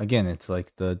quarters. Again, it's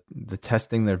like the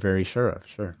testing they're very sure of,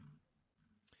 sure.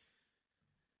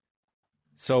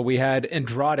 So we had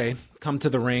Andrade come to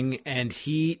the ring, and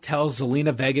he tells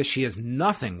Zelina Vega she is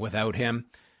nothing without him.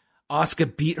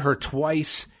 Asuka beat her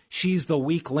twice. She's the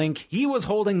weak link. He was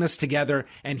holding this together,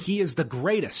 and he is the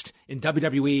greatest in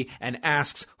WWE, and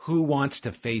asks who wants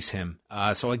to face him.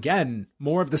 So again,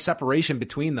 more of the separation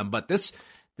between them, but this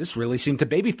really seemed to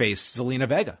babyface Zelina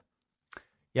Vega.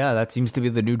 Yeah, that seems to be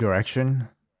the new direction.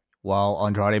 While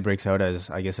Andrade breaks out as,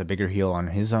 I guess, a bigger heel on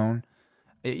his own.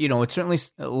 You know, it's certainly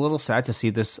a little sad to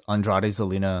see this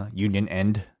Andrade-Zelina union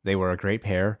end. They were a great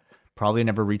pair. Probably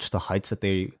never reached the heights that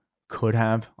they could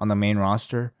have on the main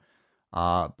roster.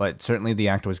 But certainly the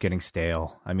act was getting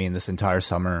stale. I mean, this entire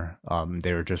summer,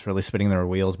 they were just really spinning their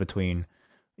wheels between,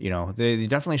 you know, they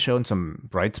definitely showed some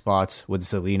bright spots with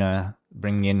Zelina,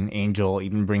 bringing in Angel,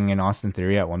 even bringing in Austin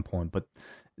Theory at one point. But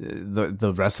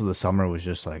the rest of the summer was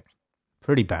just like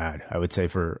pretty bad, I would say,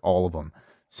 for all of them.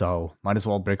 So might as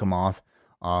well break them off.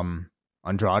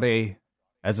 Andrade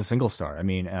as a single star. I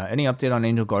mean, any update on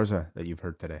Angel Garza that you've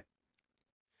heard today?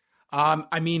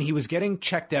 I mean, he was getting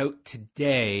checked out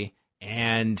today,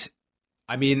 and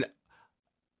I mean,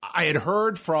 I had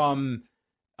heard from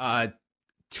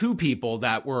 2 people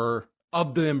that were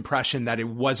of the impression that it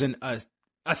wasn't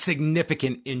a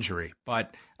significant injury,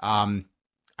 but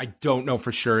I don't know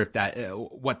for sure if that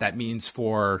what that means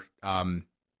for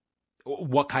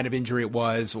what kind of injury it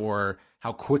was or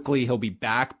how quickly he'll be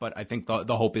back. But I think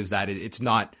the hope is that it's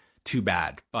not too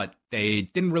bad. But they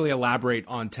didn't really elaborate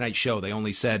on tonight's show. They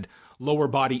only said lower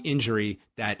body injury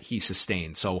that he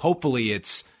sustained. So hopefully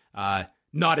it's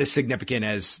not as significant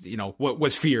as, you know, what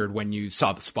was feared when you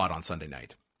saw the spot on Sunday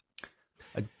night.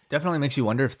 It definitely makes you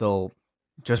wonder if they'll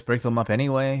just break them up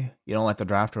anyway, you know, at the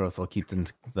draft, or if they'll keep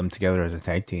them together as a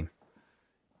tag team.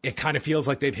 It kind of feels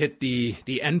like they've hit the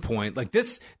end point. Like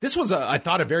this was I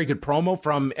thought a very good promo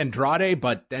from Andrade,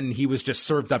 but then he was just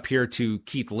served up here to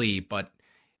Keith Lee. But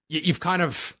you've kind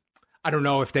of, I don't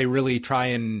know if they really try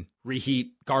and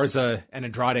reheat Garza and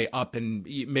Andrade up, and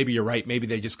maybe you're right. Maybe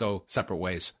they just go separate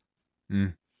ways.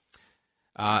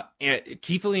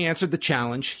 Keith Lee answered the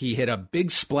challenge. He hit a big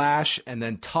splash and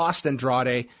then tossed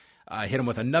Andrade, hit him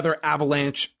with another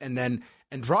avalanche, and then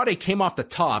Andrade came off the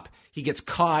top. He gets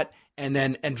caught, and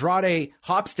then Andrade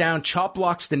hops down, chop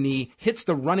blocks the knee, hits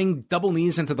the running double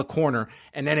knees into the corner,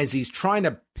 and then as he's trying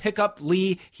to pick up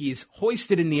Lee, he's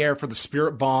hoisted in the air for the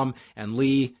Spirit Bomb, and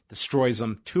Lee destroys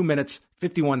him. 2 minutes,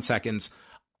 51 seconds.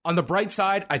 On the bright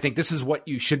side, I think this is what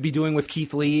you should be doing with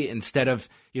Keith Lee instead of,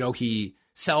 you know, he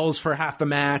sells for half the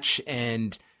match,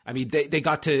 and I mean, they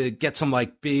got to get some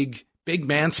like big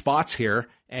man spots here,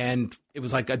 and it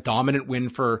was like a dominant win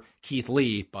for Keith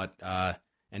Lee, but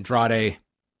Andrade,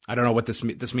 I don't know what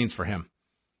this means for him.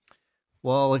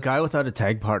 Well, a guy without a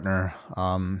tag partner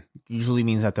usually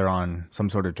means that they're on some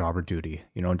sort of jobber duty,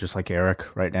 you know, just like Eric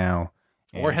right now.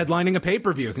 Or headlining a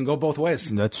pay-per-view. It can go both ways.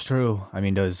 That's true. I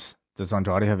mean, does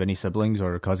Andrade have any siblings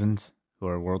or cousins who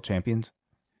are world champions?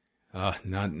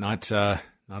 Not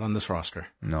on this roster.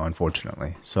 No,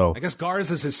 unfortunately. So I guess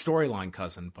Garza is his storyline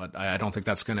cousin, but I don't think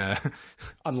that's going to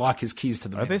unlock his keys to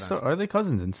the main event. Are they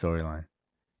cousins in storyline?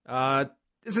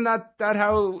 Isn't that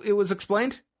how it was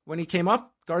explained when he came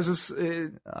up? Garza's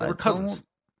they were cousins.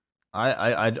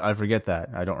 I forget that.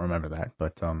 I don't remember that,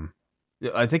 but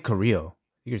I think Carrillo.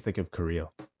 You could think of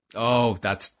Carrillo. Oh,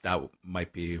 that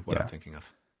might be what I'm thinking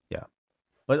of. Yeah,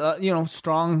 but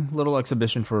strong little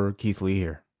exhibition for Keith Lee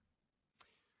here.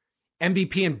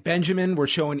 MVP and Benjamin were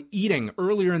showing eating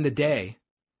earlier in the day.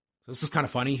 This is kind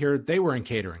of funny here. They were in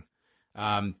catering.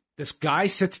 This guy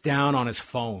sits down on his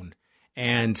phone,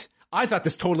 and I thought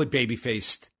this totally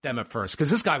baby-faced them at first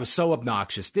because this guy was so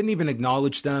obnoxious, didn't even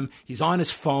acknowledge them. He's on his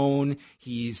phone.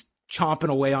 He's chomping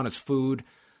away on his food.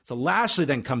 So Lashley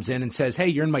then comes in and says, hey,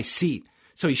 you're in my seat.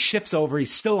 So he shifts over.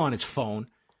 He's still on his phone.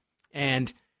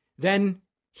 And then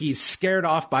he's scared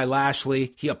off by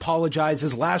Lashley. He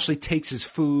apologizes. Lashley takes his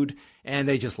food, and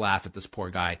they just laugh at this poor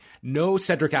guy. No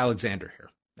Cedric Alexander here.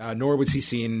 Nor was he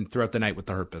seen throughout the night with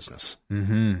the Hurt Business.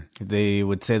 Mm-hmm. They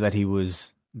would say that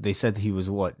they said he was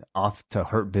off to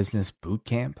Hurt Business boot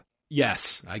camp?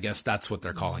 Yes, I guess that's what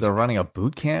they're calling it. They're running a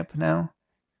boot camp now?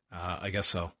 I guess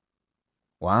so.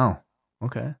 Wow.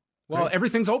 Okay. Well, Great.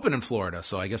 Everything's open in Florida,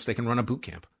 so I guess they can run a boot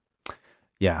camp.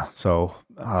 Yeah, so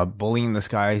bullying this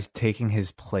guy, taking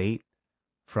his plate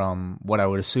from what I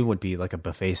would assume would be like a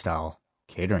buffet style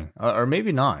catering, or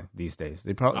maybe not these days.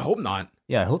 They probably. I hope not.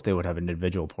 Yeah, I hope they would have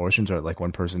individual portions or like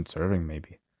one person serving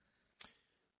maybe.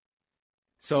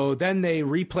 So then they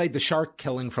replayed the shark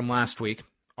killing from last week.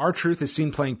 R-Truth is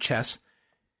seen playing chess,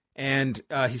 and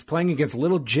he's playing against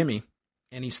Little Jimmy,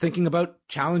 and he's thinking about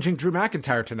challenging Drew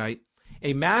McIntyre tonight.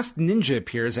 A masked ninja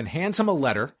appears and hands him a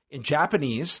letter in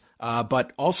Japanese,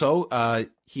 but also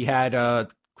he had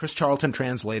Chris Charlton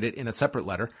translate it in a separate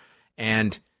letter,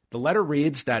 and the letter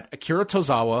reads that Akira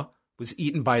Tozawa was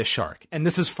eaten by a shark. And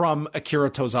this is from Akira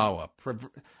Tozawa,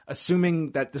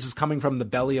 assuming that this is coming from the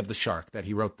belly of the shark, that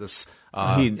he wrote this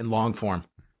in long form.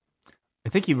 I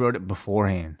think he wrote it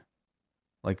beforehand,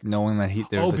 like knowing that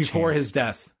before his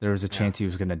death. There was a chance he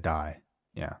was going to die.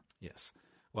 Yeah. Yes.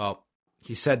 Well,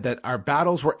 he said that our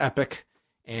battles were epic,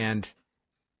 and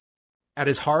at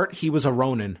his heart, he was a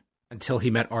Ronin until he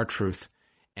met R-Truth.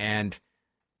 And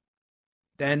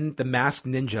then the masked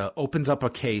ninja opens up a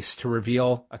case to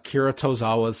reveal Akira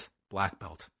Tozawa's black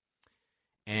belt.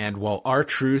 And while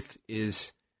R-Truth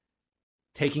is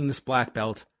taking this black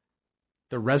belt,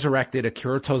 the resurrected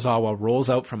Akira Tozawa rolls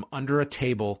out from under a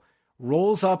table,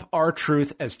 rolls up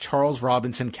R-Truth as Charles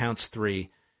Robinson counts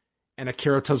 3, and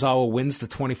Akira Tozawa wins the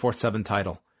 24/7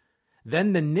 title.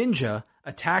 Then the ninja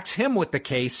attacks him with the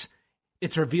case.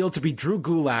 It's revealed to be Drew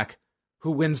Gulak,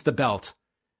 who wins the belt.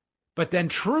 But then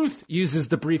Truth uses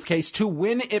the briefcase to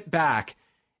win it back.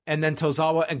 And then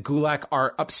Tozawa and Gulak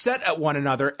are upset at one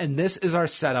another. And this is our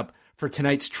setup for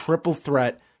tonight's triple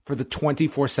threat for the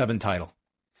 24/7 title.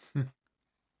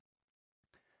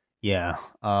 Yeah.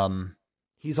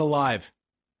 He's alive.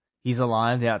 He's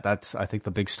alive. Yeah, that's, I think,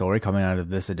 the big story coming out of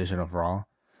this edition of Raw.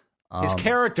 His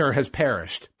character has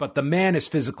perished, but the man is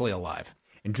physically alive.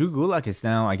 And Drew Gulak is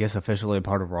now, I guess, officially a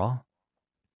part of Raw.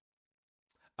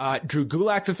 Drew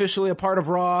Gulak's officially a part of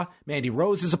Raw. Mandy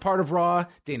Rose is a part of Raw.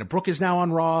 Dana Brooke is now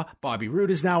on Raw. Bobby Roode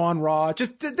is now on Raw.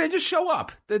 They just show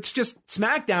up. It's just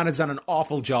SmackDown has done an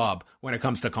awful job when it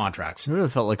comes to contracts. It really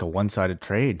felt like a one-sided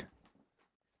trade.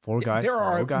 4 guys. There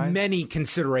are many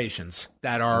considerations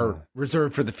that are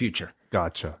reserved for the future.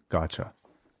 Gotcha.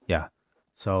 Yeah.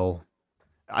 So,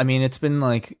 I mean, it's been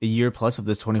like a year plus of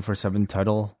this 24/7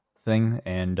 title thing,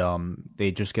 and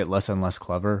they just get less and less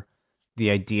clever.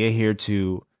 The idea here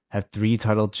to have 3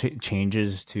 title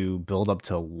changes to build up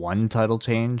to 1 title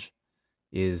change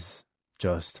is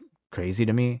just crazy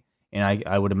to me. And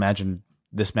I would imagine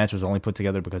this match was only put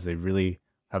together because they really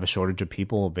have a shortage of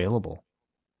people available.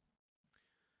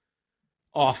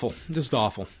 Awful. Just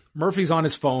awful. Murphy's on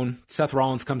his phone. Seth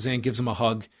Rollins comes in, gives him a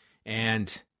hug,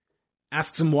 and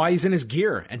asks him why he's in his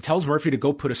gear and tells Murphy to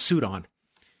go put a suit on.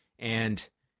 And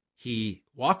he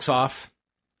walks off,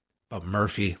 but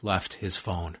Murphy left his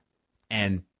phone.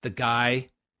 And the guy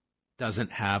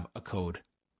doesn't have a code.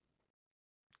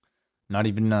 Not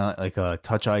even like a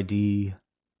touch ID,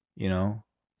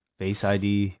 face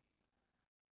ID.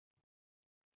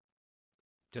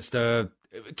 Just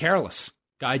careless.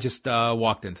 Guy just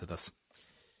walked into this.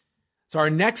 So our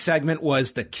next segment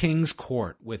was the King's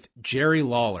Court with Jerry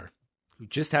Lawler, who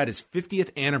just had his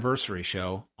 50th anniversary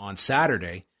show on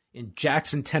Saturday in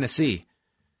Jackson, Tennessee.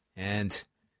 And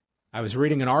I was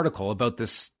reading an article about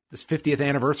this 50th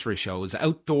anniversary show. It was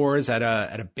outdoors at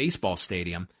a baseball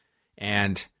stadium.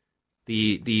 And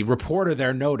the reporter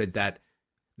there noted that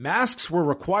masks were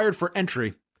required for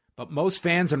entry, but most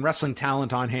fans and wrestling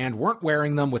talent on hand weren't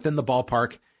wearing them within the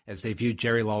ballpark as they viewed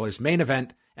Jerry Lawler's main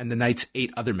event and the night's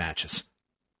 8 other matches.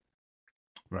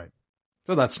 Right.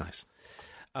 So that's nice.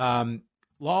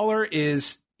 Lawler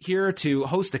here to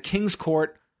host a King's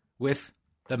Court with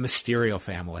the Mysterio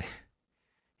family.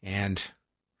 And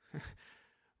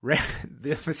Rey,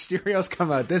 the Mysterios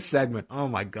come out this segment. Oh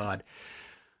my God.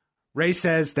 Rey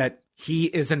says that he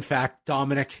is in fact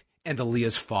Dominic and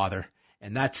Aaliyah's father.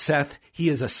 And that Seth, he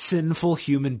is a sinful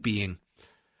human being.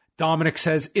 Dominic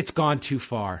says, it's gone too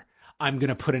far. I'm going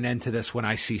to put an end to this when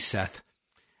I see Seth.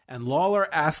 And Lawler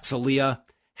asks Aaliyah,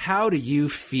 how do you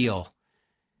feel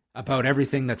about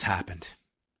everything that's happened?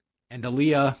 And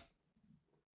Aaliyah,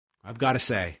 I've got to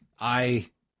say, I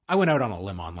went out on a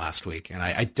limb on last week, and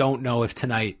I don't know if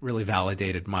tonight really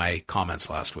validated my comments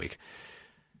last week.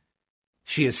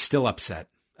 She is still upset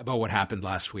about what happened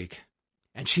last week,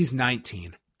 and she's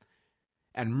 19.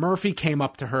 And Murphy came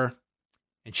up to her,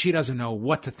 and she doesn't know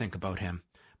what to think about him.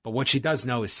 But what she does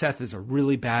know is Seth is a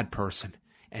really bad person,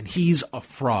 and he's a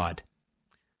fraud.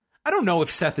 I don't know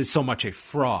if Seth is so much a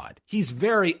fraud. He's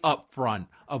very upfront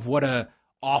of what a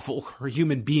awful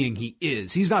human being he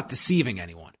is. He's not deceiving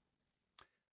anyone.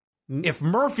 If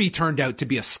Murphy turned out to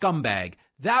be a scumbag,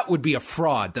 that would be a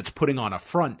fraud that's putting on a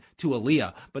front to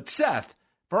Aaliyah. But Seth,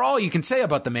 for all you can say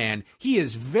about the man, he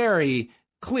is very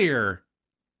clear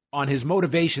on his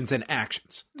motivations and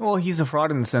actions. Well, he's a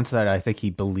fraud in the sense that I think he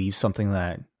believes something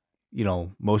that,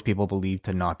 most people believe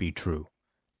to not be true.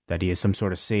 That he is some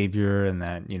sort of savior and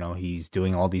that, he's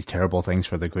doing all these terrible things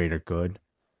for the greater good.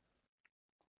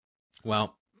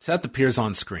 Well, Seth appears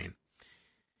on screen.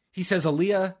 He says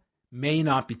Aaliyah may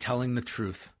not be telling the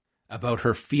truth about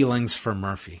her feelings for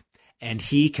Murphy, and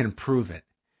he can prove it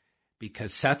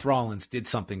because Seth Rollins did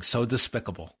something so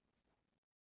despicable.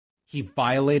 He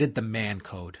violated the man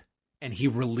code, and he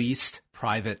released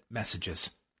private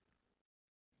messages.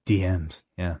 DMs,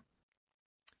 yeah.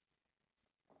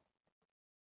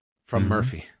 From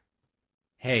Murphy.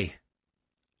 Hey,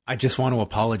 I just want to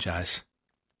apologize.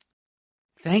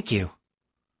 Thank you.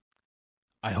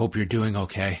 I hope you're doing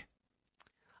okay.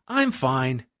 I'm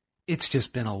fine. It's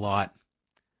just been a lot.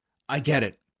 I get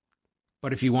it.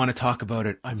 But if you want to talk about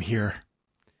it, I'm here.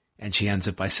 And she ends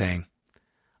it by saying,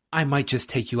 I might just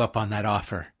take you up on that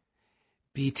offer.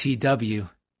 BTW,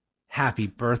 happy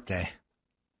birthday.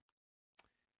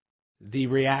 The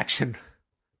reaction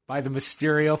by the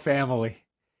Mysterio family.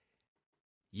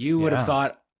 You would have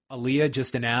thought Aaliyah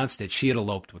just announced that she had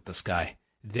eloped with this guy.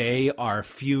 They are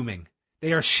fuming.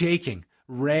 They are shaking.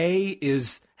 Rey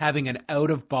is having an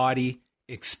out-of-body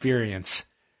experience.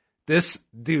 This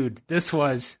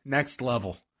was next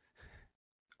level.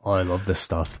 Oh, I love this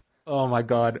stuff. Oh, my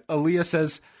God. Aaliyah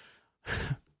says,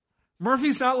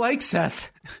 Murphy's not like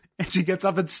Seth. And she gets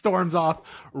up and storms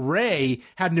off. Rey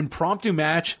had an impromptu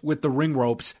match with the ring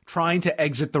ropes, trying to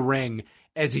exit the ring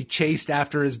as he chased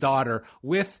after his daughter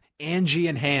with Angie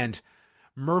in hand.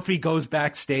 Murphy goes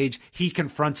backstage. He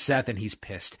confronts Seth and he's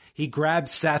pissed. He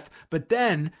grabs Seth, but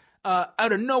then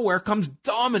out of nowhere comes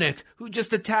Dominic, who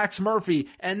just attacks Murphy.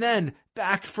 And then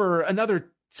back for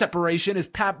another separation is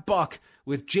Pat Buck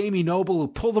with Jamie Noble, who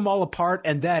pull them all apart.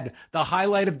 And then the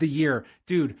highlight of the year,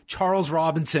 dude, Charles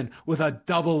Robinson with a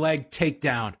double leg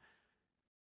takedown.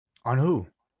 On who?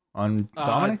 On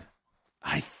Dominic?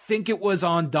 I think it was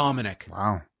on Dominic.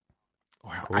 Wow.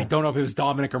 Cool. I don't know if it was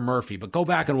Dominic or Murphy, but go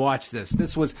back and watch this.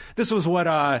 This is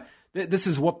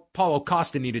what Paulo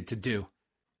Costa needed to do.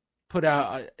 Put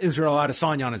Israel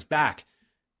Adesanya on his back.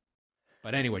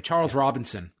 But anyway, Charles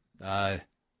Robinson,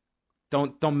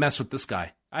 don't mess with this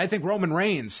guy. I think Roman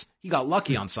Reigns, he got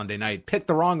lucky on Sunday night, picked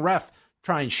the wrong ref,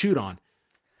 try and shoot on.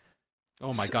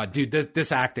 Oh my God, dude,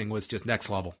 this acting was just next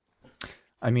level.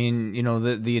 I mean,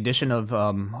 the addition of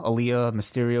Aaliyah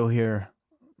Mysterio here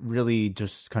really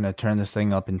just kind of turned this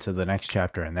thing up into the next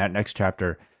chapter. And that next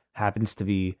chapter happens to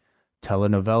be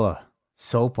telenovela,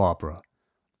 soap opera.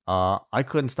 I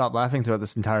couldn't stop laughing throughout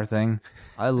this entire thing.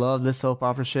 I love this soap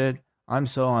opera shit. I'm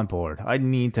so on board. I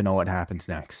need to know what happens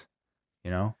next,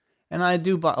 And I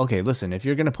do buy. Okay, listen, if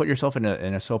you're going to put yourself in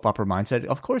a soap opera mindset,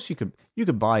 of course you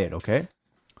could buy it, okay?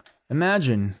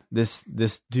 Imagine this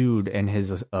dude and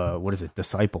his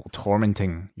disciple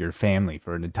tormenting your family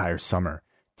for an entire summer,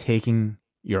 taking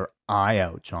your eye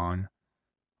out, John.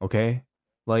 Okay?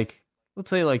 Like, let's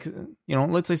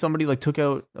say somebody took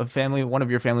out one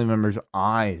of your family members'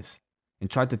 eyes and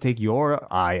tried to take your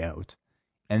eye out.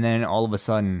 And then all of a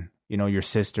sudden, your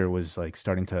sister was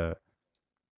starting to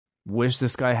wish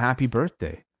this guy happy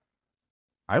birthday.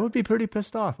 I would be pretty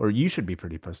pissed off, or you should be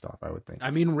pretty pissed off, I would think.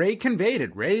 I mean, Rey conveyed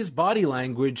it. Rey's body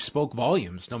language spoke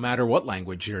volumes, no matter what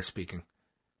language you're speaking.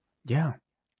 Yeah.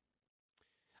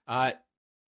 At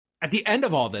the end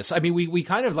of all this, I mean, we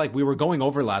kind of we were going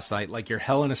over last night, your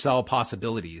Hell in a Cell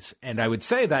possibilities. And I would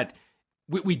say that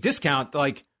we discount,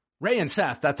 Rey and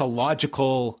Seth, that's a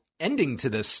logical ending to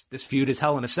this feud is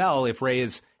Hell in a Cell if Rey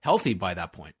is healthy by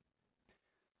that point.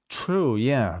 True,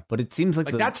 yeah, but it seems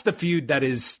like that's the feud that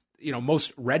is,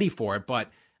 most ready for it.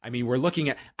 But I mean, we're looking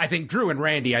at, I think Drew and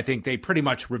Randy, I think they pretty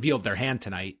much revealed their hand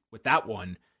tonight with that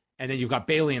one. And then you've got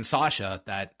Bayley and Sasha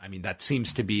that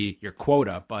seems to be your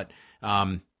quota. But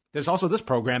there's also this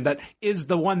program that is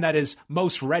the one that is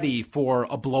most ready for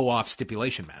a blow-off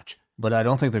stipulation match. But I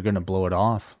don't think they're going to blow it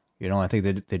off. I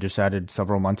think they just added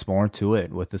several months more to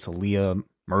it with this Aaliyah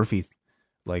Murphy,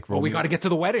 we got to get to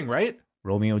the wedding, right?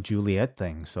 Romeo Juliet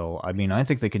thing. So, I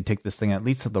think they could take this thing at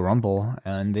least to the Rumble,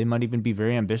 and they might even be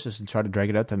very ambitious and try to drag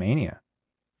it out to Mania.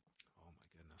 Oh,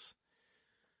 my goodness.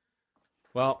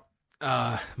 Well,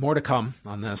 more to come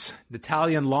on this.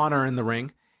 Natalya and Lana are in the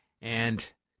ring, and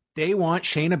they want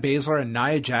Shayna Baszler and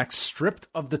Nia Jax stripped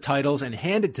of the titles and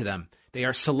handed to them. They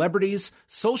are celebrities,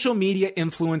 social media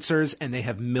influencers, and they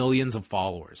have millions of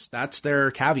followers. That's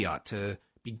their caveat to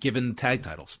be given tag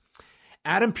titles.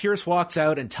 Adam Pearce walks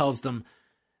out and tells them,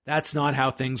 that's not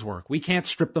how things work. We can't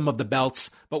strip them of the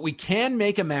belts, but we can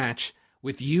make a match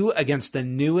with you against the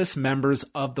newest members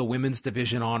of the women's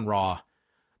division on Raw.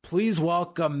 Please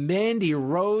welcome Mandy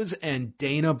Rose and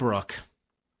Dana Brooke.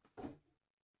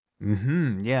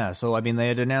 Yeah, so, they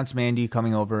had announced Mandy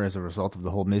coming over as a result of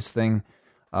the whole Miz thing.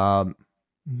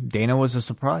 Dana was a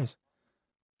surprise.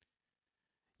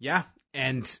 Yeah,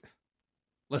 and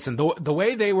listen, the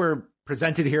way they were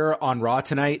presented here on Raw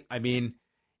tonight,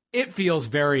 it feels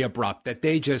very abrupt that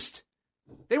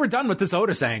they were done with this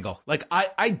Otis angle.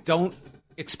 I don't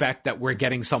expect that we're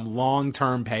getting some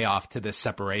long-term payoff to this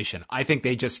separation. I think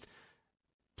they just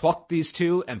plucked these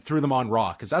two and threw them on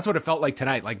Raw, because that's what it felt like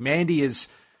tonight. Mandy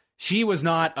she was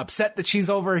not upset that she's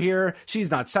over here. She's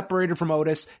not separated from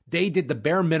Otis. They did the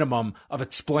bare minimum of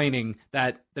explaining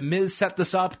that the Miz set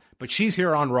this up, but she's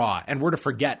here on Raw, and we're to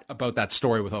forget about that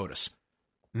story with Otis.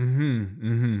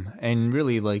 And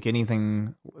really,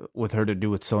 anything with her to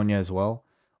do with Sonya as well.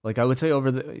 I would say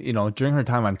over during her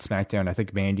time on SmackDown, I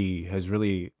think Mandy has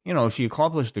really, she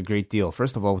accomplished a great deal.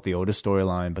 First of all, with the Otis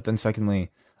storyline, but then secondly,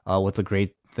 with the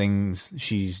great things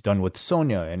she's done with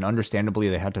Sonya, and understandably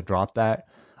they had to drop that.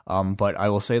 But I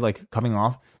will say, coming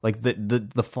off,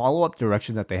 the follow-up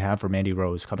direction that they have for Mandy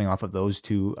Rose coming off of those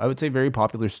two, I would say very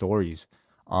popular stories,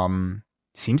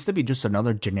 seems to be just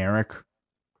another generic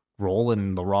role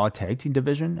in the Raw tag team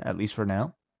division, at least for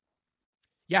now.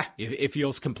 Yeah, it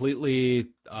feels completely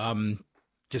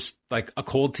just like a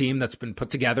cold team that's been put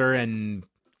together. And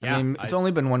yeah, it's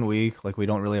only been 1 week. We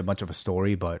don't really have much of a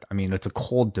story, but it's a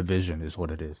cold division is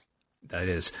what it is. That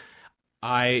is.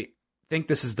 I think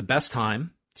this is the best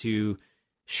time to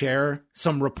share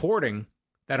some reporting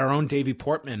that our own Davey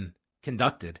Portman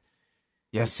conducted.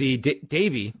 Yes. See,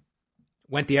 Davey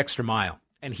went the extra mile,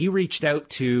 and he reached out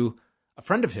to a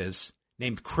friend of his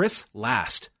named Chris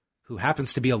Last, who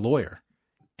happens to be a lawyer,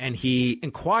 and he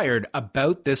inquired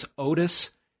about this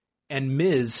Otis and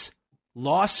Miz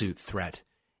lawsuit threat,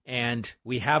 and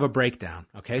we have a breakdown.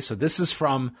 Okay, so this is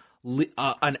from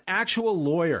an actual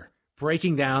lawyer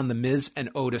breaking down the Miz and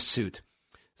Otis suit.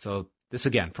 So this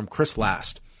again from Chris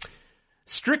Last.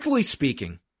 Strictly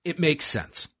speaking, it makes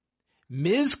sense.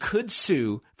 Miz could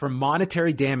sue for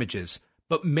monetary damages,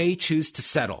 but may choose to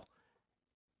settle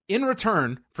in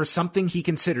return for something he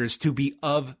considers to be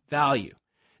of value.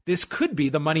 This could be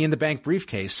the Money in the Bank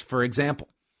briefcase, for example.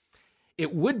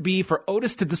 It would be for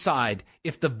Otis to decide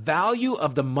if the value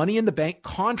of the Money in the Bank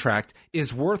contract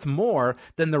is worth more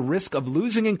than the risk of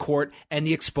losing in court and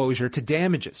the exposure to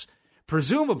damages.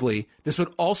 Presumably, this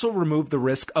would also remove the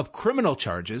risk of criminal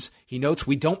charges. He notes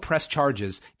we don't press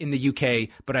charges in the UK,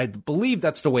 but I believe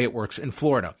that's the way it works in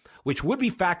Florida, which would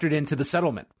be factored into the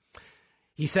settlement.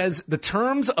 He says the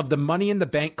terms of the Money in the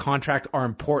Bank contract are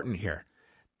important here.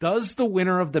 Does the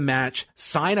winner of the match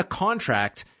sign a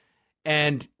contract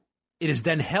and it is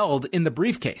then held in the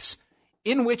briefcase,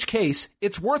 in which case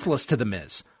it's worthless to The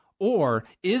Miz? Or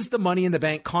is the Money in the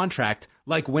Bank contract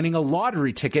like winning a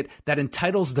lottery ticket that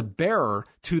entitles the bearer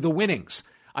to the winnings?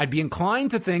 I'd be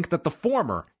inclined to think that the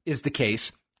former is the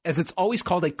case, as it's always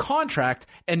called a contract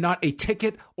and not a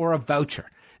ticket or a voucher.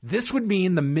 This would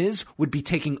mean The Miz would be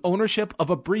taking ownership of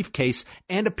a briefcase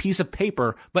and a piece of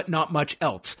paper, but not much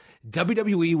else.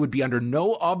 WWE would be under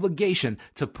no obligation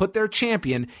to put their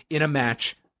champion in a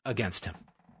match against him.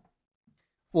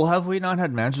 Well, have we not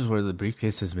had matches where the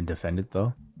briefcase has been defended,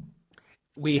 though?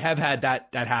 We have had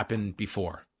that happen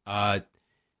before.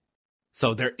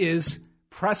 So there is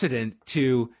precedent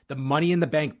to the Money in the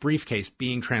Bank briefcase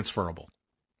being transferable.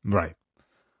 Right.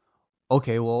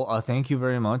 Okay, well, thank you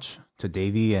very much to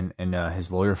Davey and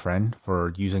his lawyer friend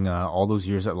for using all those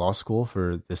years at law school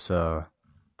for this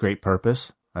great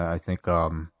purpose. I think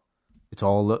it's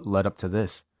all led up to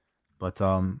this. But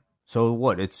so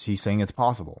what? He's saying it's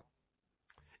possible.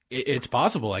 It's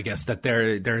possible, I guess, that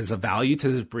there's a value to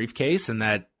this briefcase and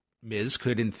that Miz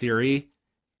could, in theory,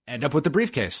 end up with the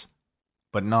briefcase.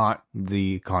 But not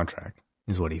the contract,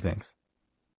 is what he thinks.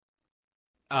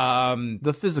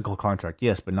 The physical contract,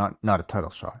 yes, but not a title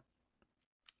shot.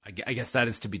 I guess that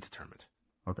is to be determined.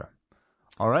 Okay.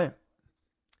 All right.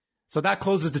 So that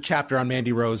closes the chapter on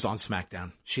Mandy Rose on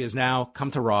SmackDown. She has now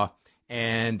come to Raw,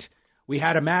 and we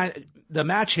had the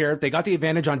match here. They got the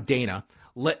advantage on Dana.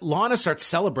 Lana starts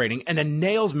celebrating and then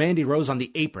nails Mandy Rose on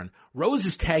the apron. Rose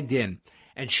is tagged in,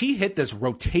 and she hit this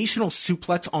rotational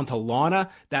suplex onto Lana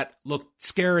that looked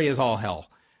scary as all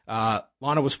hell.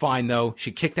 Lana was fine, though.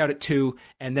 She kicked out at 2,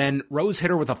 and then Rose hit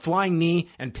her with a flying knee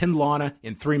and pinned Lana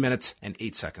in 3 minutes and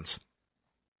 8 seconds.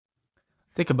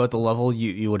 Think about the level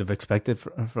you would have expected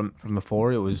from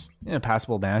before. It was a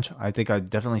passable match. I think I've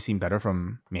definitely seen better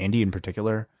from Mandy in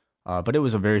particular, but it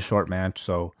was a very short match,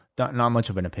 so not much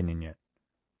of an opinion yet.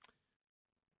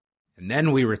 And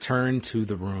then we return to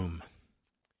the room.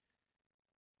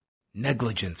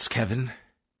 Negligence, Kevin.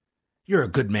 You're a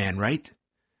good man, right?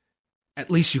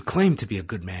 At least you claim to be a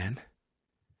good man.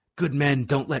 Good men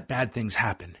don't let bad things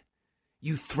happen.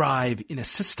 You thrive in a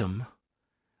system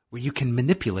where you can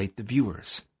manipulate the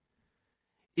viewers.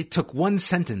 It took one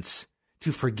sentence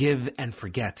to forgive and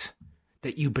forget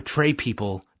that you betray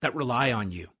people that rely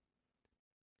on you.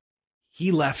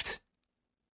 He left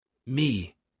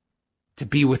me to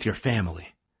be with your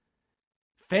family.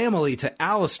 Family to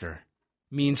Alistair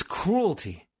means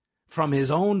cruelty from his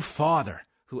own father,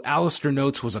 who Alistair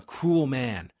notes was a cruel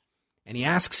man. And he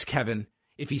asks Kevin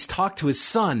if he's talked to his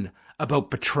son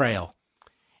about betrayal.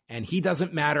 And he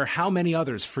doesn't matter how many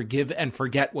others forgive and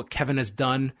forget what Kevin has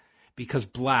done, because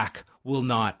Black will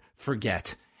not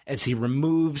forget, as he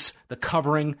removes the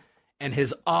covering and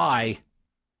his eye,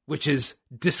 which is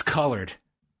discolored.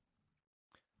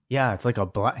 Yeah, it's like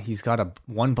he's got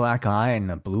one black eye and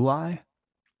a blue eye.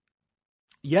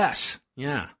 Yes.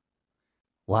 Yeah.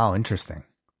 Wow, interesting.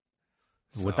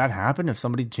 So, would that happen if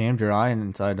somebody jammed your eye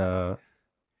inside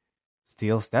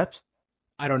steel steps?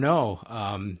 I don't know.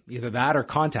 Either that or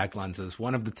contact lenses,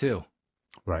 one of the two.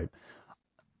 Right.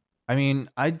 I mean,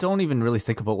 I don't even really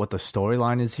think about what the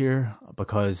storyline is here,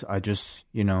 because I just,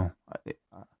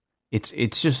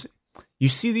 it's just, you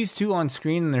see these two on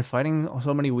screen and they're fighting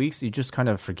so many weeks, you just kind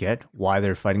of forget why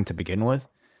they're fighting to begin with.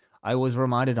 I was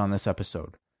reminded on this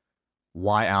episode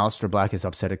why Aleister Black is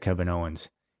upset at Kevin Owens.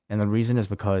 And the reason is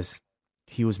because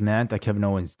he was mad that Kevin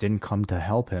Owens didn't come to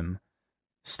help him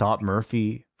stop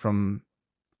Murphy from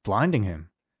blinding him.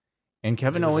 And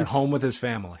Kevin Owens was at home with his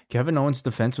family. Kevin Owens'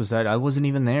 defense was that I wasn't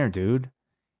even there, dude.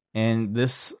 And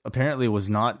this apparently was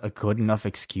not a good enough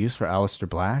excuse for Aleister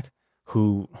Black,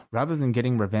 who, rather than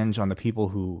getting revenge on the people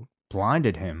who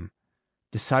blinded him,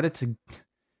 decided to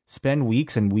spend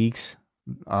weeks and weeks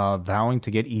vowing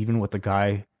to get even with the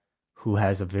guy who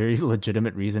has a very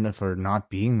legitimate reason for not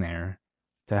being there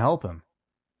to help him.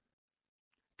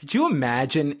 Could you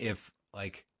imagine if,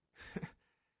 like,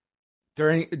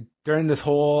 during this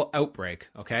whole outbreak,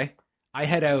 okay, I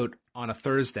head out on a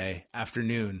Thursday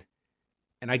afternoon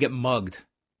and I get mugged,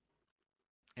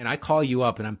 and I call you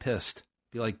up and I'm pissed.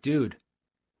 Be like, dude,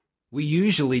 we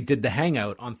usually did the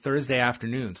hangout on Thursday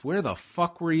afternoons. Where the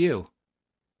fuck were you?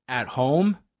 At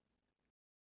home?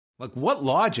 Like, what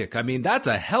logic? I mean, that's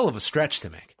a hell of a stretch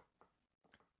to make.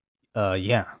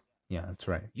 Yeah, that's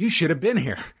right. You should have been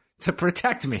here to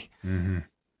protect me. Mm-hmm.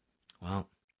 Well,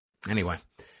 anyway,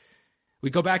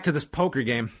 we go back to this poker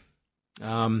game.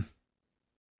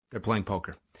 They're playing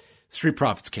poker. Street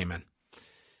Profits came in.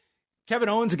 Kevin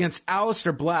Owens against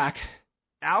Aleister Black.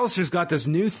 Aleister's got this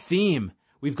new theme.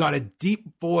 We've got a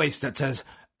deep voice that says,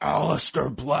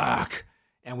 Aleister Black.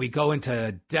 And we go into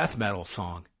a death metal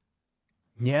song.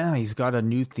 Yeah, he's got a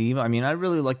new theme. I mean, I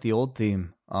really like the old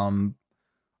theme.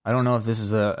 I don't know if this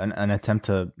is an attempt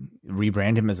to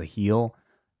rebrand him as a heel.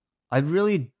 I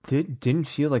really didn't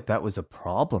feel like that was a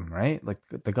problem, right? Like,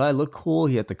 the guy looked cool.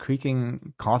 He had the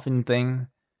creaking coffin thing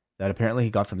that apparently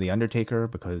he got from The Undertaker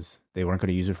because they weren't going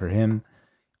to use it for him.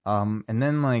 And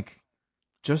then, like,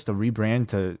 just a rebrand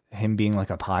to him being like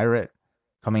a pirate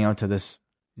coming out to this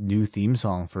new theme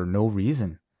song for no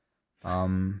reason.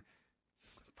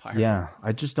 Yeah,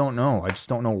 I just don't know. I just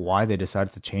don't know why they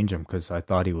decided to change him, because I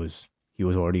thought he was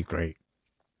already great.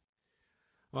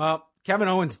 Well, Kevin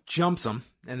Owens jumps him,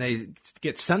 and they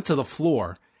get sent to the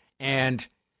floor, and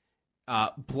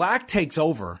Black takes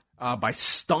over by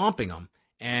stomping him.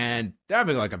 And they're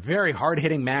having like a very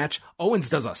hard-hitting match. Owens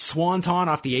does a swanton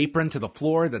off the apron to the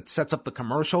floor that sets up the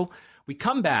commercial. We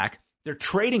come back. They're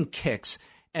trading kicks.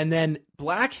 And then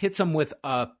Black hits him with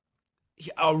a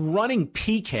running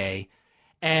PK.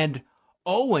 And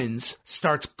Owens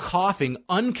starts coughing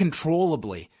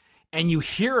uncontrollably. And you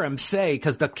hear him say,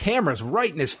 because the camera's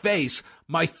right in his face,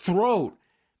 "My throat."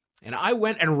 And I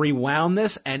went and rewound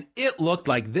this, and it looked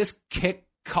like this kick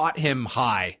caught him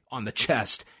high on the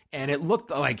chest. And it looked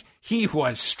like he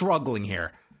was struggling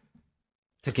here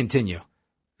to continue.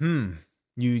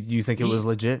 You think it was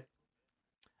legit?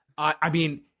 I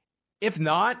mean, if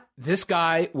not, this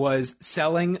guy was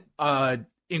selling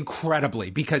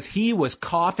incredibly, because he was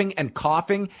coughing and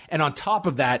coughing. And on top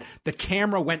of that, the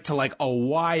camera went to like a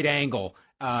wide angle,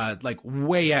 like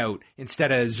way out,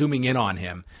 instead of zooming in on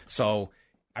him. So,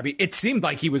 I mean, it seemed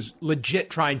like he was legit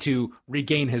trying to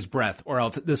regain his breath, or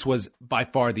else this was by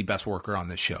far the best worker on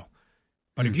this show.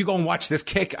 But if you go and watch this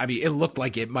kick, I mean, it looked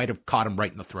like it might have caught him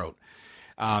right in the throat.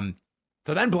 So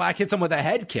then Black hits him with a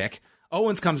head kick.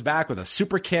 Owens comes back with a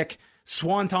super kick.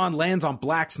 Swanton lands on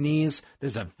Black's knees.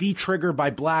 There's a V-trigger by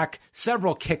Black,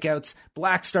 several kickouts.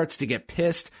 Black starts to get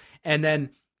pissed, and then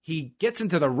he gets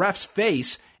into the ref's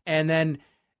face, and then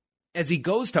as he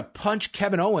goes to punch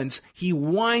Kevin Owens, he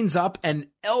winds up and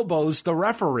elbows the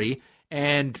referee,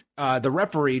 and the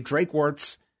referee, Drake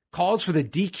Wirtz, calls for the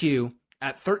DQ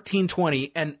at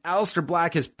 13:20, and Aleister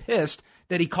Black is pissed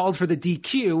that he called for the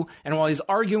DQ, and while he's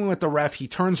arguing with the ref, he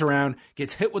turns around,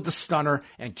 gets hit with the stunner,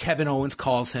 and Kevin Owens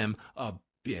calls him a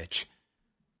bitch.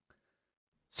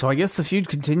 So I guess the feud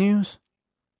continues?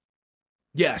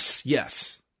 Yes.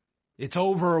 It's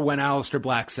over when Aleister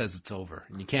Black says it's over,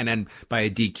 and you can't end by a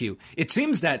DQ. It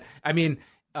seems that, I mean,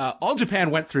 All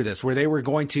Japan went through this, where they were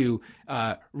going to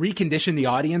recondition the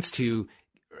audience to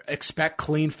expect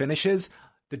clean finishes.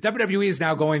 The WWE is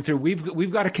now going through,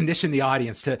 we've got to condition the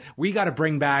audience we got to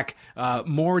bring back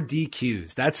more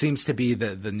DQs. That seems to be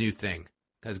the new thing,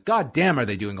 because goddamn are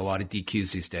they doing a lot of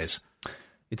DQs these days.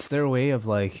 It's their way of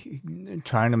like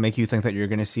trying to make you think that you're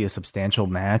going to see a substantial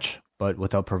match, but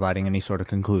without providing any sort of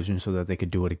conclusion so that they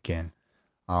could do it again.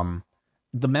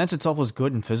 The match itself was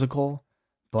good and physical,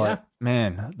 but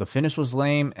man, the finish was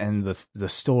lame, and the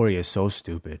story is so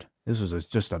stupid. This was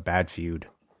just a bad feud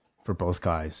for both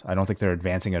guys. I don't think they're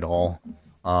advancing at all.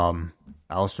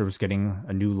 Aleister was getting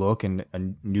a new look and a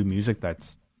new music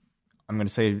that's, I'm going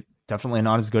to say, definitely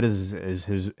not as good as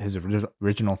his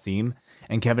original theme.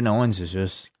 And Kevin Owens is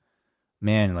just,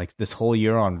 man, like this whole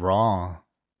year on Raw,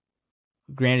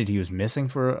 granted he was missing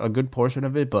for a good portion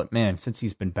of it, but man, since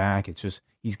he's been back, it's just,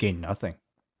 he's gained nothing.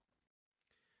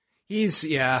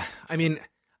 I mean,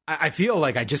 I feel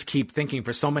like I just keep thinking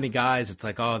for so many guys, it's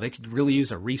like, oh, they could really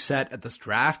use a reset at this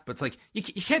draft, but it's like, you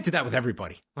can't do that with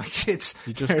everybody. Like he's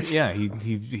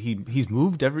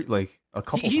moved a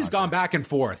couple. He's gone back and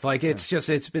forth. Like it's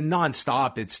been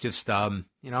nonstop. It's just,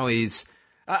 he's,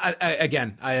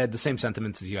 I had the same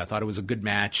sentiments as you. I thought it was a good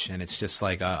match, and it's just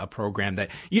like a program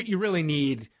that you really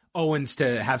need Owens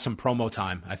to have some promo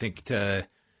time, I think, to,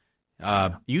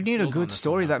 you need a good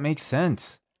story that makes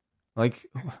sense. Like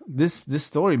this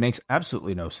story makes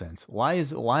absolutely no sense. Why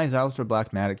is Aleister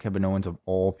Black mad at Kevin Owens of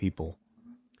all people?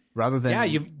 Rather than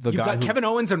you've got Kevin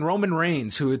Owens and Roman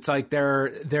Reigns, who it's like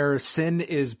their sin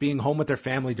is being home with their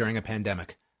family during a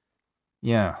pandemic.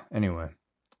 Yeah. Anyway,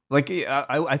 like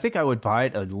I think I would buy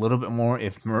it a little bit more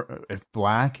if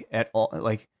Black at all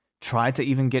like tried to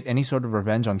even get any sort of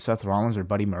revenge on Seth Rollins or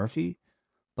Buddy Murphy,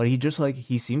 but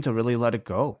he seemed to really let it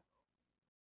go.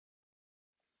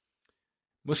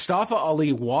 Mustafa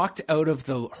Ali walked out of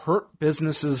the Hurt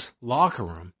Business's locker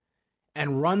room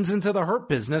and runs into the Hurt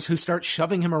Business, who starts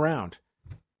shoving him around.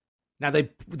 Now, they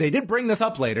did bring this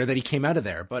up later that he came out of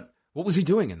there, but what was he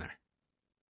doing in there?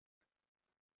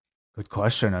 Good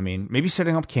question. I mean, maybe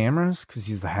setting up cameras, because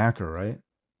he's the hacker, right?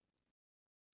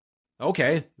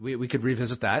 Okay, we could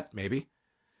revisit that, maybe.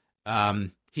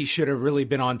 He should have really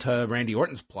been on to Randy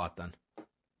Orton's plot then.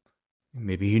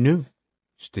 Maybe he knew,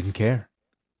 just didn't care.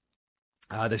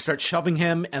 They start shoving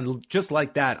him, and just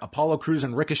like that, Apollo Crews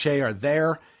and Ricochet are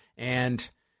there, and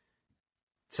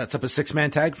sets up a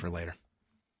 6-man tag for later.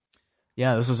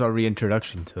 Yeah, this was our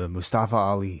reintroduction to Mustafa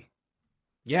Ali.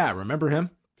 Yeah, remember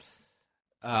him?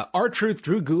 R-Truth,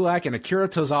 Drew Gulak, and Akira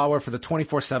Tozawa for the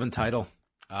 24/7 title.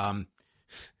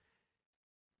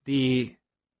 The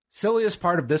silliest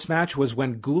part of this match was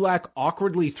when Gulak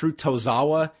awkwardly threw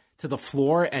Tozawa to the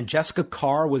floor, and Jessica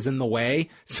Carr was in the way,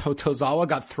 so Tozawa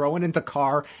got thrown into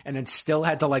Carr and then still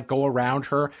had to like go around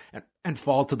her and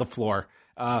fall to the floor.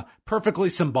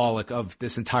 Perfectly symbolic of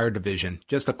this entire division.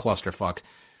 Just a clusterfuck.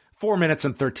 4 minutes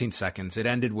and 13 seconds. It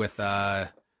ended with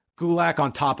Gulak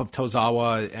on top of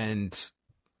Tozawa, and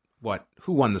what?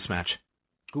 Who won this match?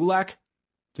 Gulak?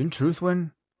 Didn't Truth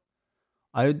win?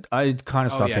 I kind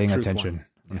of stopped paying Truth attention. Won.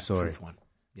 I'm sorry. Truth won.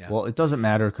 Yeah. Well, it doesn't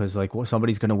matter because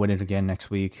somebody's gonna win it again next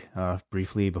week,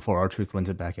 briefly before R-Truth wins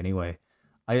it back anyway.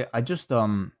 I just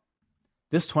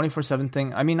this 24/7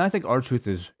 thing. I mean, I think R-Truth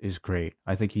is great.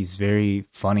 I think he's very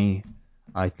funny.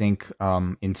 I think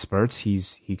in spurts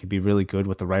he could be really good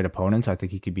with the right opponents. I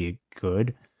think he could be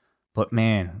good, but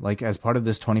man, like as part of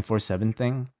this 24/7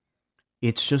 thing,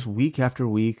 it's just week after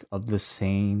week of the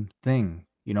same thing.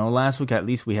 You know, last week at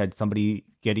least we had somebody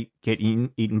get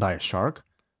eaten by a shark.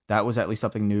 That was at least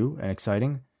something new and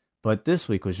exciting. But this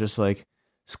week was just like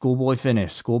schoolboy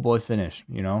finish,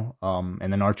 you know,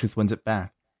 and then R-Truth wins it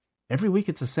back. Every week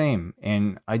it's the same.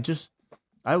 And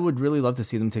I would really love to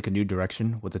see them take a new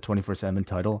direction with the 24/7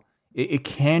 title. It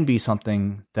can be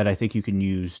something that I think you can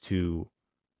use to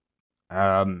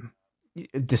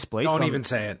display. Don't even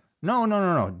say it. No.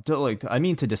 I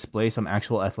mean to display some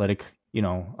actual athletic, you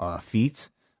know, feats.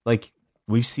 Like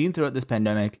we've seen throughout this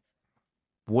pandemic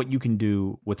what you can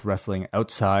do with wrestling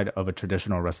outside of a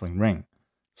traditional wrestling ring.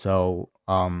 So,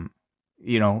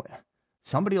 you know,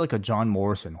 somebody like a John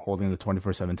Morrison holding the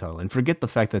 24/7 title, and forget the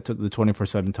fact that the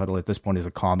 24/7 title at this point is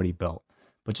a comedy belt,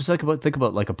 but just think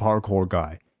about like a parkour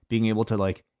guy being able to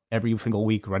like every single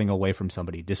week running away from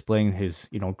somebody, displaying his,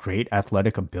 you know, great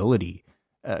athletic ability,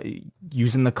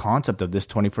 using the concept of this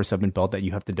 24/7 belt that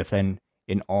you have to defend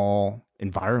in all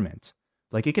environments.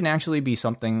 Like it can actually be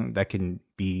something that can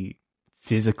be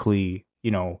physically,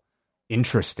 you know,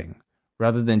 interesting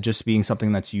rather than just being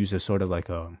something that's used as sort of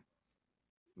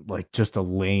like just a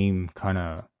lame kind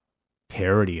of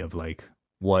parody of like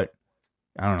what,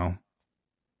 I don't know,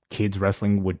 kids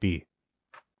wrestling would be.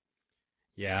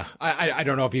 Yeah. I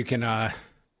don't know if you can, I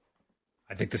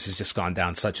think this has just gone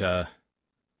down such a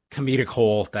comedic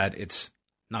hole that it's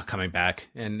not coming back.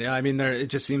 And I mean, it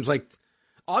just seems like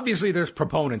obviously there's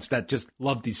proponents that just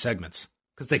love these segments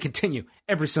because they continue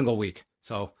every single week.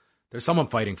 So there's someone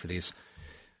fighting for these.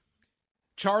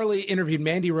 Charlie interviewed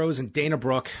Mandy Rose and Dana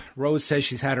Brooke. Rose says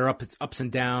she's had her ups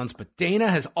and downs, but Dana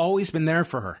has always been there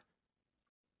for her.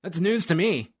 That's news to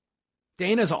me.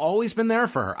 Dana's always been there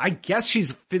for her. I guess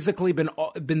she's physically been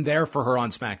there for her on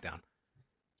SmackDown.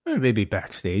 Maybe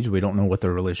backstage. We don't know what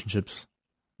their relationships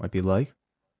might be like.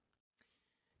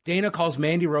 Dana calls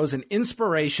Mandy Rose an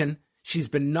inspiration. She's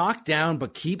been knocked down,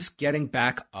 but keeps getting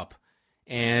back up.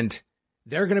 And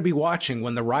they're going to be watching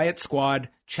when the Riot Squad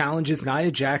challenges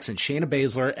Nia Jax and Shayna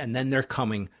Baszler, and then they're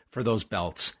coming for those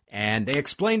belts. And they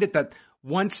explained it that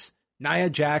once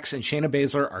Nia Jax and Shayna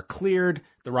Baszler are cleared,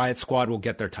 the Riot Squad will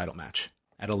get their title match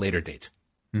at a later date.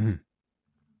 Mm-hmm.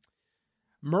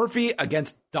 Murphy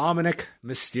against Dominic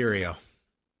Mysterio.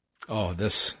 Oh,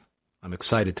 I'm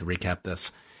excited to recap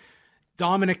this.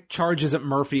 Dominic charges at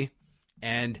Murphy,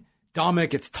 and Dominic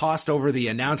gets tossed over the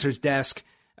announcer's desk.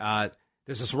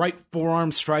 There's this right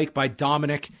forearm strike by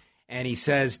Dominic, and he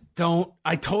says,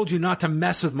 I told you not to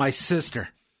mess with my sister.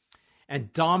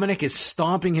 And Dominic is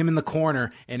stomping him in the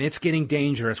corner, and it's getting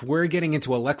dangerous. We're getting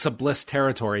into Alexa Bliss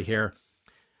territory here,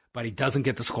 but he doesn't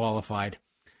get disqualified.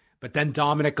 But then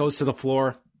Dominic goes to the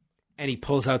floor, and he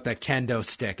pulls out that kendo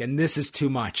stick, and this is too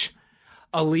much.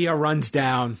 Aaliyah runs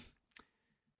down.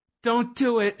 Don't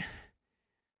do it.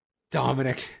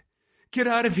 Dominic, get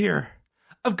out of here.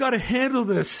 I've got to handle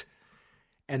this.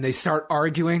 And they start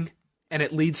arguing, and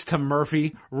it leads to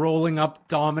Murphy rolling up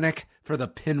Dominic for the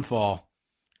pinfall.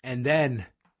 And then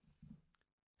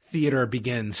theater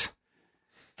begins.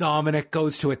 Dominic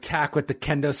goes to attack with the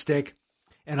kendo stick,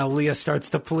 and Aaliyah starts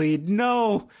to plead,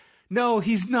 No,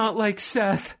 he's not like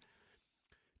Seth.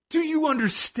 Do you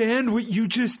understand what you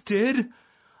just did?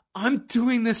 I'm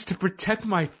doing this to protect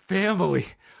my family,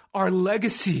 our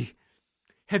legacy.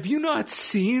 Have you not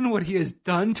seen what he has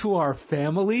done to our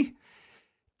family?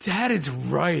 Dad is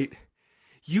right.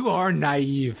 You are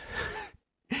naive.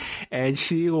 And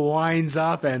she winds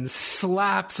up and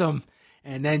slaps him,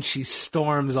 and then she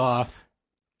storms off.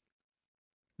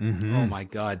 Mm-hmm. Oh my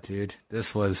God, dude.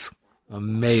 This was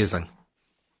amazing.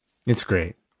 It's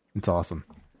great. It's awesome.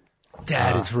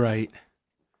 Dad is right.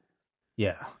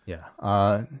 Yeah.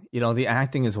 You know, the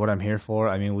acting is what I'm here for.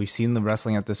 I mean, we've seen the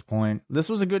wrestling at this point. This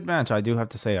was a good match, I do have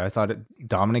to say. I thought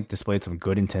Dominic displayed some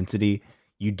good intensity.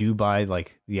 You do buy,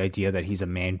 like, the idea that he's a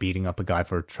man beating up a guy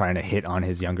for trying to hit on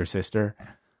his younger sister.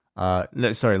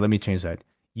 Sorry, let me change that.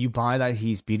 You buy that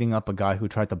he's beating up a guy who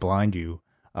tried to blind you,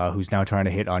 who's now trying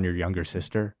to hit on your younger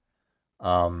sister.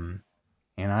 And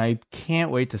I can't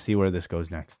wait to see where this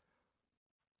goes next.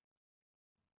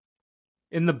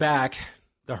 In the back,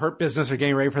 The Hurt Business are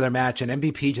getting ready for their match, and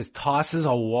MVP just tosses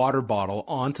a water bottle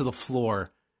onto the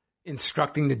floor,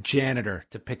 instructing the janitor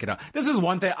to pick it up. This is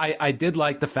one thing I did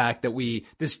like, the fact that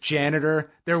this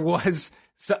janitor, there was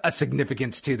a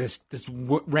significance to this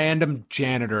random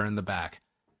janitor in the back.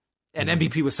 And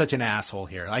MVP was such an asshole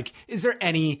here. Like, is there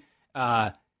any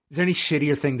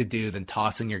shittier thing to do than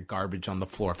tossing your garbage on the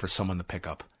floor for someone to pick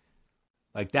up?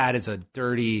 Like, that is a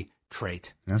dirty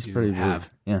trait to have. Rude.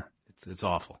 Yeah. It's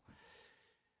awful.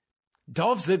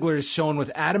 Dolph Ziggler is shown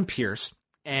with Adam Pearce,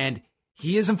 and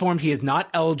he is informed he is not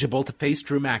eligible to face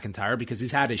Drew McIntyre because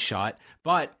he's had his shot,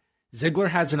 but Ziggler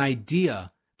has an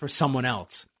idea for someone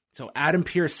else. So Adam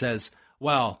Pearce says,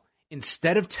 well,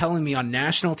 instead of telling me on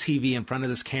national TV in front of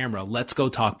this camera, let's go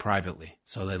talk privately.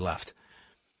 So they left.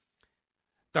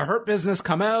 The Hurt Business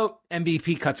come out.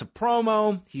 MVP cuts a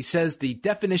promo. He says the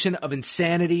definition of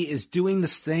insanity is doing the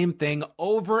same thing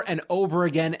over and over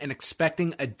again and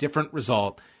expecting a different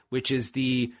result, which is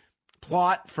the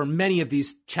plot for many of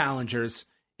these challengers,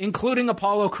 including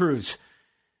Apollo Crews.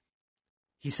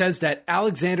 He says that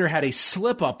Alexander had a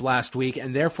slip-up last week,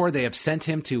 and therefore they have sent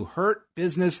him to Hurt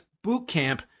Business boot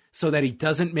camp so that he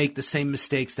doesn't make the same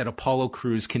mistakes that Apollo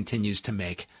Crews continues to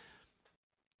make.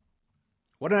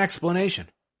 What an explanation.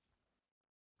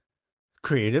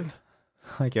 Creative,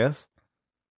 I guess.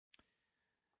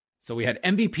 So we had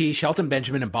MVP, Shelton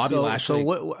Benjamin, and Bobby Lashley. So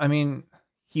what? I mean,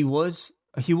 he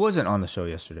wasn't on the show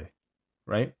yesterday,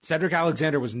 right? Cedric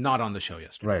Alexander was not on the show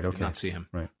yesterday. Right. Okay. I did not see him.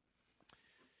 Right.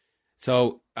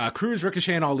 So Cruz,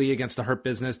 Ricochet, and Ali against the Hurt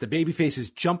Business. The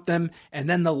babyfaces jump them, and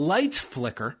then the lights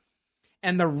flicker,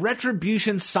 and the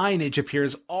Retribution signage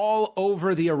appears all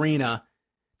over the arena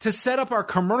to set up our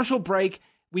commercial break.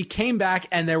 We came back,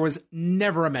 and there was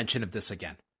never a mention of this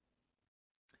again.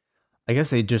 I guess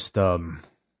they just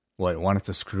wanted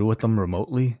to screw with them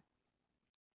remotely.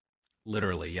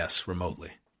 Literally, yes,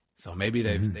 remotely. So maybe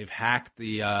they've hacked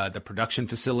the production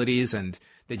facilities, and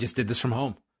they just did this from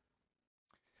home.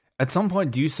 At some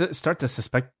point, do you start to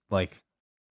suspect, like,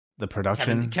 the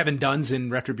production? Kevin Dunn's in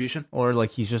Retribution? Or,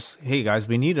 like, he's just, hey, guys,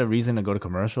 we need a reason to go to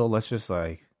commercial. Let's just,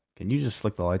 like, can you just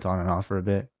flick the lights on and off for a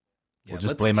bit? Yeah, we'll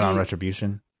just blame it on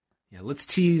Retribution. Yeah, let's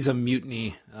tease a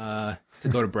mutiny to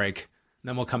go to break. And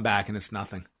then we'll come back, and it's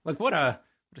nothing. Like, what a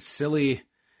silly...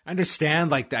 I understand,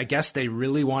 like, I guess they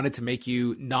really wanted to make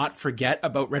you not forget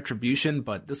about Retribution,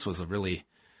 but this was a really,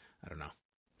 I don't know,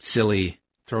 silly...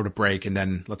 throw to break, and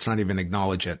then let's not even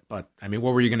acknowledge it. But I mean,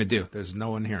 what were you going to do? There's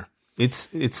no one here. It's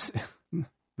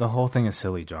the whole thing is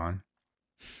silly, John.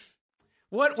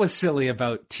 What was silly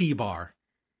about T-Bar?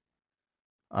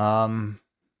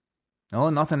 No,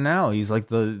 nothing now. He's like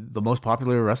the most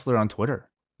popular wrestler on Twitter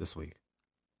this week.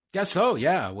 Guess so,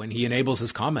 yeah. When he enables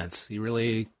his comments, he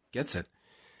really gets it.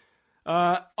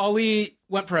 Ali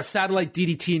went for a satellite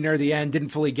DDT near the end, didn't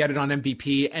fully get it on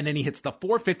MVP, and then he hits the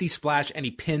 450 splash and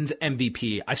he pins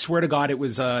MVP. I swear to God, it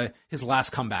was his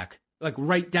last comeback, like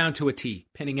right down to a T,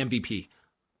 pinning MVP.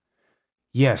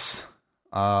 Yes.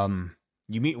 What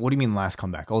do you mean last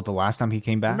comeback? Oh, the last time he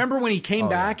came back? Remember when he came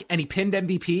back and he pinned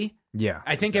MVP? Yeah.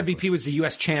 I think exactly. MVP was the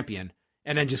U.S. champion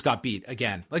and then just got beat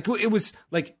again. Like, it was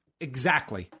like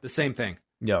exactly the same thing.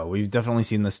 Yeah, we've definitely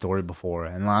seen this story before,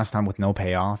 and last time with no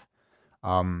payoff.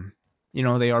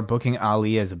 They are booking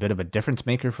Ali as a bit of a difference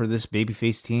maker for this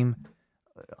babyface team.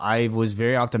 I was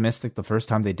very optimistic the first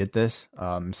time they did this.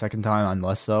 Second time, I'm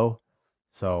less so.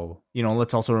 So,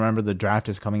 let's also remember the draft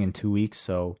is coming in 2 weeks.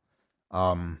 So,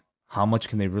 how much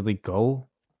can they really go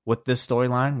with this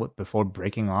storyline before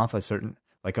breaking off a certain,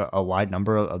 like a wide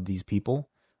number of these people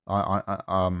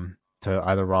to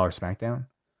either Raw or SmackDown?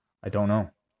 I don't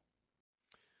know.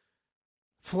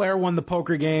 Flair won the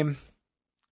poker game.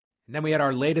 And then we had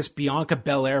our latest Bianca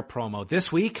Belair promo.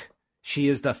 This week, she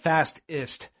is the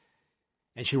fastest.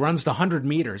 And she runs the 100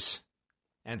 meters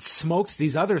and smokes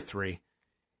these other 3.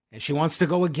 And she wants to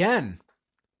go again.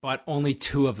 But only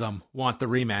 2 of them want the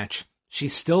rematch. She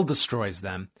still destroys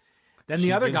them. Then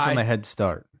the other guy... She gives them a head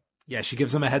start. Yeah, she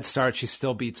gives them a head start. She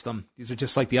still beats them. These are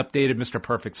just like the updated Mr.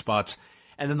 Perfect spots.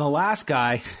 And then the last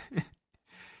guy,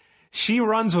 she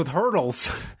runs with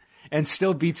hurdles and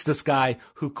still beats this guy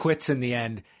who quits in the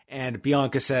end. And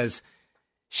Bianca says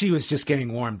she was just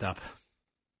getting warmed up.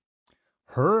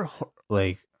 Her,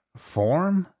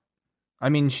 form? I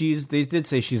mean, they did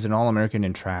say she's an All-American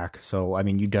in track. So, I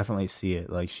mean, you definitely see it.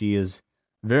 Like, she is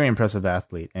a very impressive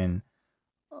athlete. And,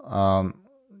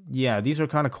 these are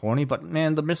kind of corny. But,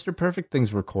 man, the Mr. Perfect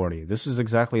things were corny. This is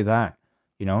exactly that,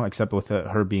 except with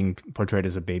her being portrayed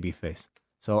as a babyface.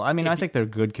 So, I mean, I think they're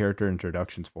good character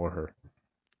introductions for her.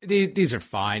 These are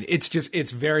fine.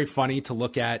 It's very funny to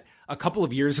look at a couple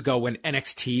of years ago when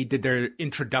NXT did their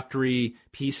introductory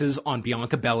pieces on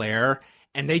Bianca Belair,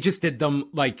 and they just did them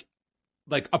like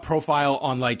a profile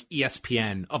on like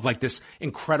ESPN of like this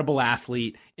incredible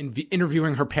athlete,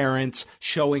 interviewing her parents,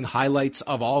 showing highlights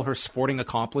of all her sporting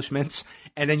accomplishments.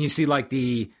 And then you see like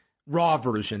the Raw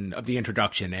version of the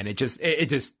introduction, and it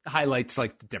just highlights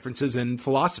like the differences in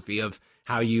philosophy of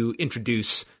how you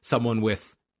introduce someone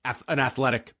with an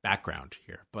athletic background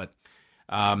here. But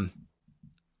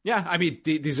yeah, I mean,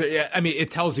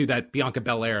 it tells you that Bianca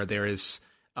Belair, there is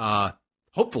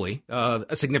hopefully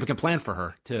a significant plan for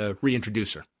her to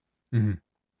reintroduce her. Mm-hmm.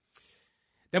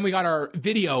 Then we got our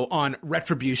video on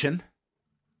Retribution,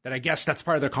 that I guess that's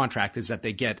part of their contract, is that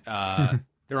they get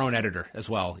their own editor as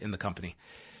well in the company.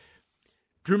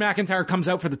 Drew McIntyre comes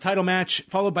out for the title match,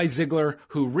 followed by Ziggler,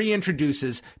 who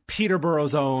reintroduces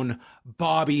Peterborough's own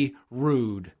Bobby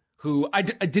Roode, who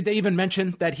did they even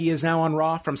mention that he is now on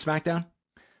Raw from SmackDown?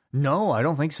 No, I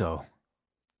don't think so.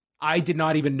 I did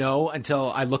not even know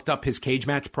until I looked up his cage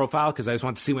match profile, because I just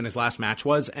wanted to see when his last match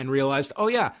was, and realized, oh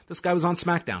yeah, this guy was on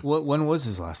SmackDown. When was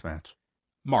his last match?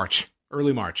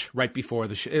 Early March, right before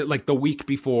the week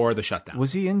before the shutdown.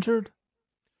 Was he injured?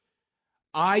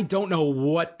 I don't know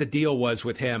what the deal was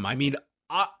with him. I mean,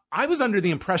 I was under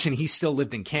the impression he still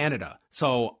lived in Canada,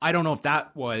 so I don't know if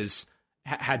that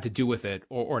had to do with it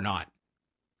or not.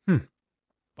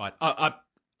 But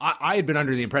I had been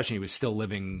under the impression he was still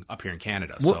living up here in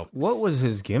Canada. What was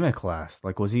his gimmick last?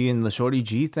 Like, was he in the Shorty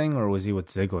G thing, or was he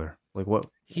with Ziggler? Like, what?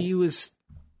 He was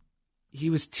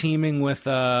teaming with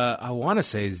I want to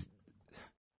say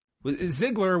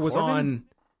Ziggler was Corbin? on.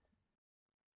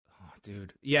 Oh,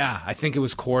 dude, yeah, I think it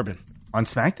was Corbin On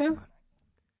SmackDown?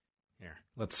 Here,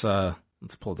 let's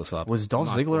pull this up. Was Dolph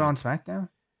Ziggler on SmackDown?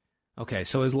 Okay,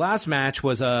 so his last match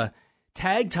was a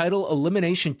tag title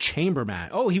elimination chamber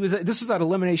match. Oh, this was at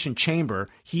Elimination Chamber.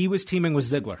 He was teaming with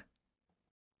Ziggler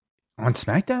on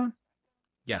SmackDown.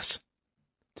 Yes,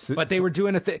 but they were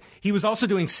doing he was also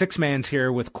doing 6-mans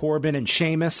here with Corbin and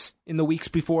Sheamus in the weeks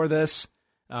before this.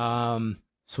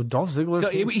 So Dolph Ziggler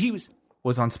he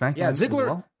was on SmackDown. Yeah, Ziggler. As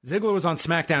well? Ziggler was on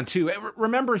SmackDown too.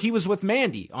 Remember, he was with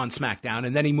Mandy on SmackDown,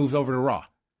 and then he moved over to Raw.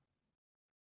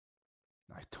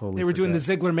 I totally. They were doing the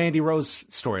Ziggler Mandy Rose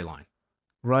storyline.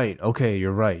 Right. Okay,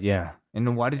 you're right. Yeah. And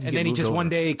then why did he? And then he just over? One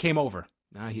day came over.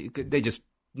 They just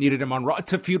needed him on Raw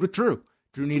to feud with Drew.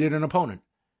 Drew needed an opponent.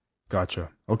 Gotcha.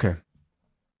 Okay.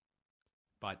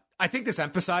 But I think this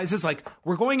emphasizes, like,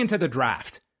 we're going into the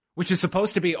draft, which is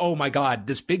supposed to be, oh my God,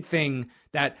 this big thing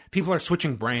that people are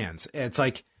switching brands. It's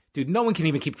like, dude, no one can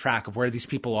even keep track of where these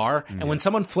people are. And when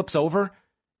someone flips over,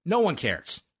 no one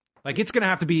cares. Like, it's going to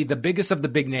have to be the biggest of the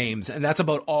big names, and that's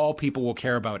about all people will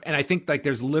care about. And I think, like,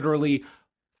 there's literally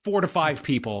 4 to 5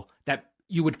 people that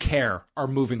you would care are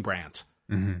moving brands.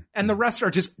 Mm-hmm. And the rest are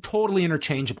just totally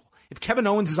interchangeable. If Kevin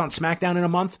Owens is on SmackDown in a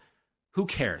month, who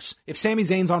cares? If Sami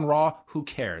Zayn's on Raw, who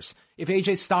cares? If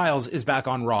AJ Styles is back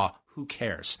on Raw, who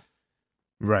cares?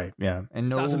 Right, yeah. And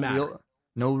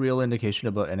no real indication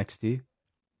about NXT?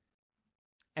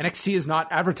 NXT is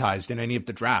not advertised in any of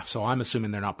the drafts, so I'm assuming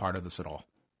they're not part of this at all.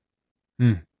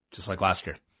 Just like last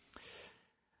year.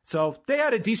 So they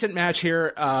had a decent match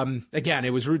here. Again,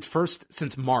 it was Roode's first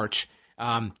since March.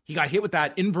 He got hit with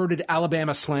that inverted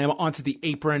Alabama slam onto the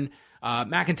apron.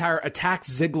 McIntyre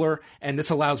attacks Ziggler, and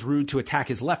this allows Roode to attack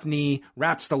his left knee,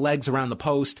 wraps the legs around the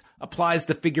post, applies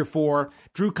the figure 4.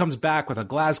 Drew comes back with a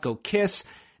Glasgow kiss,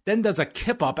 then does a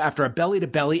kip up after a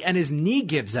belly-to-belly, and his knee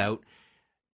gives out.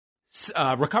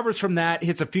 Recovers from that,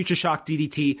 hits a Future Shock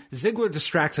DDT. Ziggler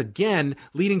distracts again,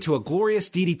 leading to a glorious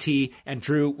DDT, and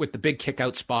Drew with the big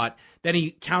kick-out spot. Then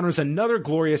he counters another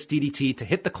glorious DDT to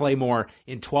hit the Claymore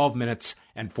in 12 minutes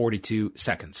and 42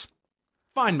 seconds.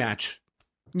 Fine match.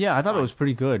 Yeah, I thought it was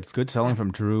pretty good. Good selling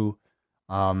from Drew.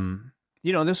 This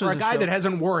was for a guy that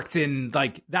hasn't worked in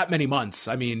like that many months.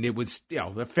 I mean, it was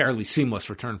a fairly seamless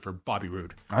return for Bobby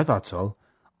Roode. I thought so.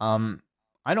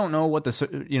 I don't know what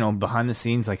the behind the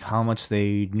scenes, like how much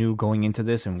they knew going into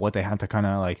this and what they had to kind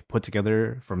of like put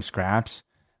together from scraps.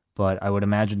 But I would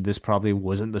imagine this probably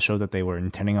wasn't the show that they were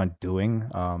intending on doing.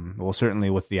 Well, certainly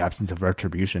with the absence of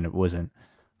Retribution, it wasn't.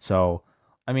 So,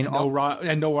 I mean, no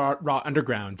Raw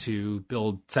Underground to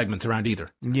build segments around either.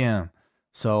 Yeah.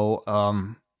 So,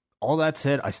 all that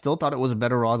said, I still thought it was a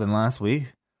better Raw than last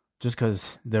week. Just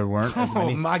because there weren't as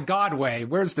many... Oh, my God, Way.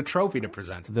 Where's the trophy to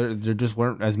present? There just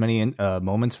weren't as many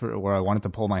moments where I wanted to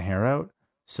pull my hair out.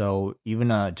 So even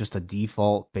just a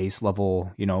default base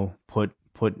level,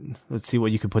 let's see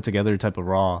what you could put together type of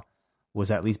Raw was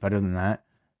at least better than that.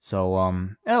 So,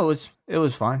 it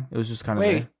was fine. It was just kind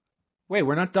of... Wait,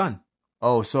 we're not done.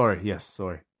 Oh, sorry. Yes,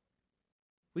 sorry.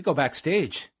 We go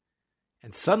backstage.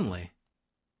 And suddenly,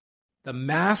 the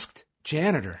masked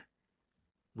janitor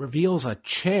reveals a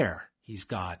chair he's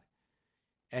got,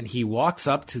 and he walks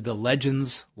up to the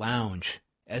Legends Lounge,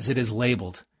 as it is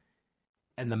labeled,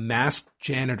 and the masked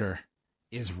janitor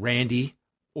is Randy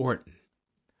Orton,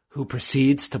 who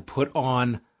proceeds to put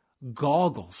on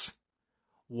goggles,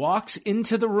 walks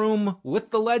into the room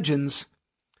with the Legends,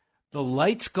 the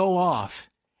lights go off,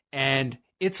 and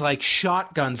it's like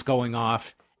shotguns going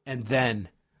off, and then,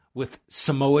 with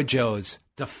Samoa Joe's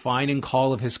defining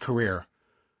call of his career,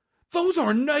 "Those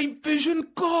are night vision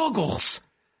goggles!"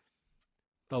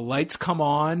 The lights come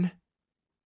on,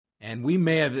 and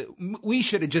we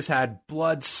should have just had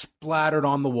blood splattered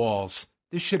on the walls.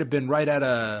 This should have been right out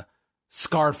of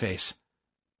Scarface.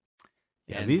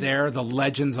 Yeah, and there the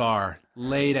Legends are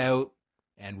laid out,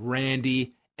 and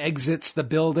Randy exits the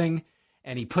building,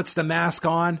 and he puts the mask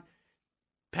on.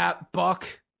 Pat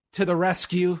Buck to the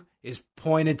rescue is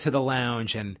pointed to the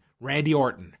lounge, and Randy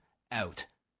Orton out.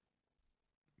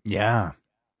 Yeah.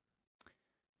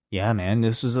 Yeah, man,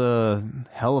 this was a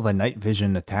hell of a night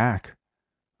vision attack.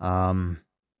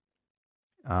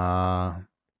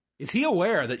 Is he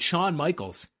aware that Shawn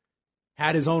Michaels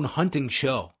had his own hunting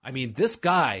show? I mean, this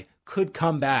guy could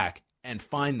come back and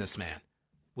find this man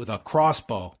with a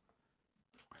crossbow.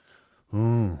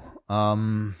 Ooh,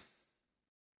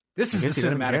 this is the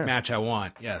cinematic match I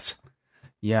want. Yes.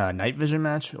 Yeah, night vision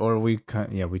match, or we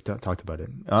talked about it.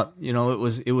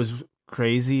 It was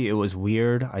crazy. It was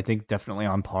weird. I think definitely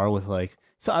on par with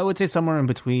so I would say somewhere in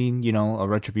between, a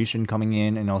Retribution coming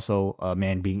in and also a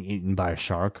man being eaten by a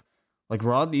shark. Like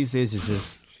Raw these days is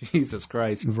just Jesus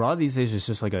Christ. Raw these days is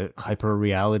just like a hyper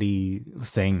reality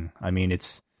thing. I mean,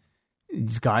 it's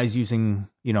guys using,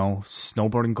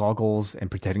 snowboarding goggles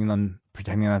and pretending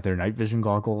that they're night vision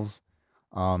goggles.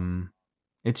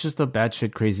 It's just a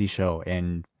batshit crazy show,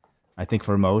 and I think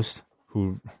for most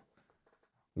who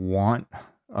want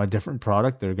a different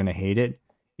product, they're gonna hate it.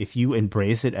 If you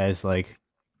embrace it as like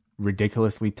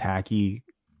ridiculously tacky,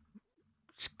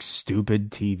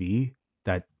 stupid TV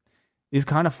that is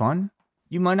kind of fun,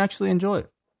 you might actually enjoy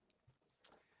it.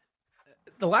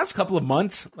 The last couple of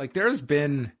months, there's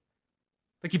been,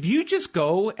 if you just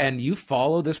go and you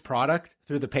follow this product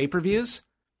through the pay-per-views,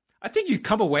 I think you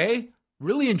come away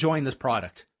really enjoying this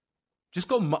product. Just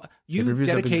go, you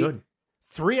dedicate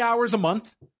 3 hours a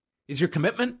month is your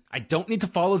commitment. I don't need to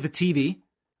follow the TV.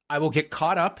 I will get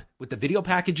caught up with the video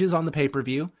packages on the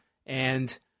pay-per-view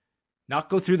and not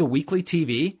go through the weekly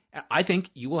TV. I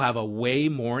think you will have a way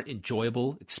more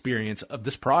enjoyable experience of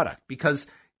this product, because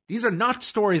these are not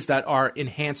stories that are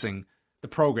enhancing the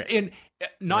program.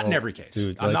 Not in every case.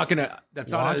 Dude, I'm not gonna.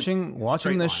 That's watching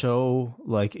this line. show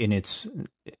in its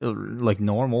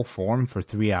normal form for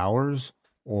 3 hours,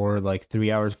 or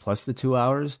 3 hours plus the 2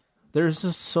 hours. There's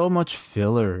just so much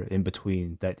filler in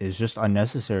between that is just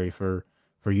unnecessary for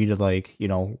you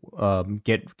to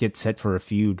get set for a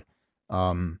feud.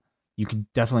 You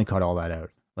could definitely cut all that out.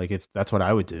 If that's what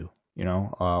I would do,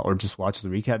 or just watch the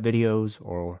recap videos,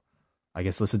 or I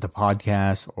guess listen to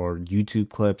podcasts or YouTube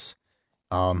clips.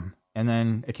 And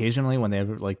then occasionally when they have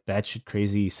batshit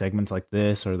crazy segments like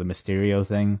this or the Mysterio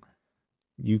thing,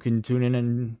 you can tune in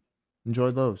and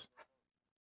enjoy those.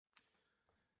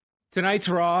 Tonight's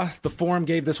Raw, the forum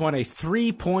gave this one a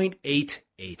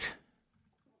 3.88,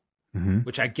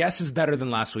 which I guess is better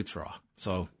than last week's Raw.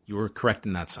 So you were correct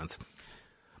in that sense.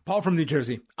 Paul from New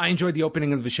Jersey. I enjoyed the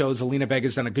opening of the show. Zelina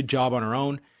Vega's done a good job on her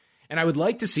own, and I would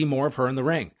like to see more of her in the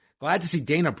ring. Glad to see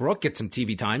Dana Brooke get some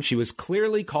TV time. She was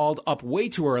clearly called up way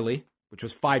too early, which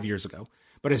was 5 years ago,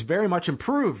 but has very much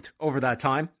improved over that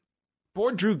time.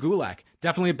 Board Drew Gulak.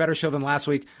 Definitely a better show than last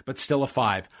week, but still a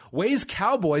 5. Way's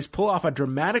Cowboys pull off a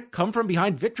dramatic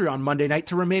come-from-behind victory on Monday night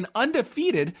to remain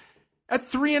undefeated at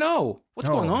 3-0. What's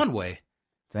going on, Way?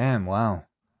 Damn, wow.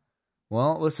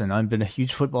 Well, listen, I've been a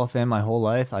huge football fan my whole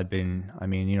life. I've done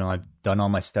all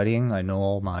my studying. I know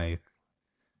all my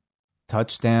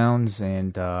touchdowns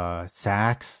and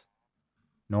sacks.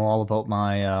 Know all about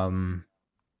my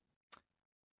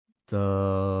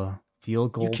the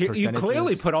field goal percentages. You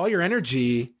clearly put all your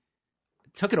energy,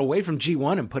 took it away from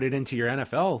G1 and put it into your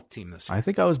NFL team this year. I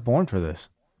think I was born for this.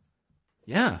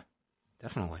 Yeah,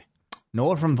 definitely.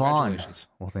 Noah from Vaughn.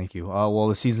 Well, thank you. Well,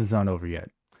 the season's not over yet.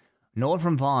 Noah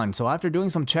from Vaughn. So after doing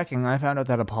some checking, I found out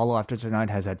that Apollo After Tonight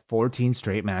has had 14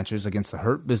 straight matches against the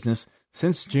Hurt Business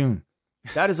since June.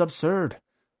 That is absurd.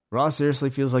 Raw seriously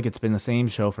feels like it's been the same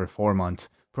show for 4 months.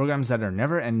 Programs that are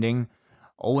never ending.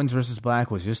 Owens versus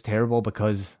Black was just terrible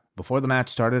because before the match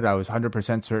started, I was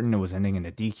 100% certain it was ending in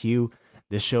a DQ.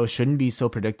 This show shouldn't be so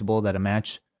predictable that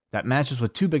matches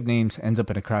with two big names ends up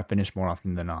in a crap finish more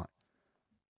often than not.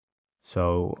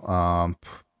 So,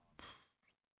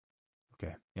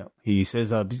 okay, yeah. He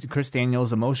says Chris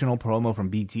Daniels' emotional promo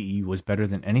from BTE was better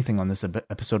than anything on this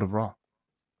episode of Raw.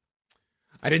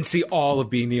 I didn't see all of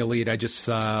Being the Elite. I just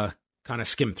kind of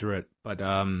skimmed through it. But,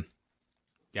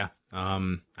 yeah,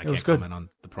 I can't comment on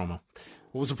the promo.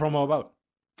 What was the promo about?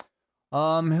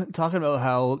 Talking about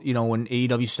how, when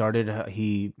AEW started,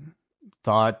 he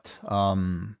thought,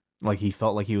 like he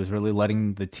felt like he was really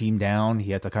letting the team down.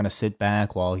 He had to kind of sit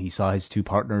back while he saw his two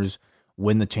partners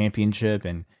win the championship.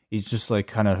 And he's just like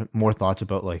kind of more thoughts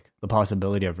about like the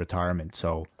possibility of retirement.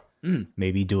 So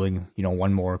maybe doing,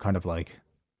 one more kind of like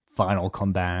final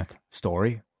comeback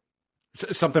story.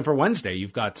 Something for Wednesday.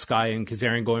 You've got Sky and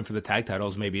Kazarian going for the tag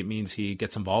titles. Maybe it means he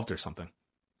gets involved or something.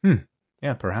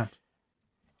 Yeah, perhaps.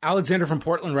 Alexander from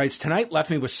Portland writes, tonight left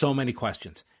me with so many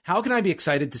questions. How can I be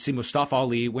excited to see Mustafa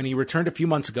Ali when he returned a few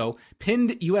months ago,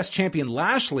 pinned U.S. champion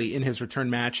Lashley in his return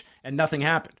match, and nothing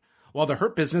happened? While the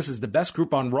Hurt Business is the best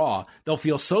group on Raw, they'll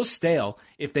feel so stale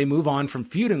if they move on from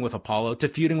feuding with Apollo to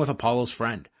feuding with Apollo's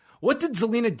friend. What did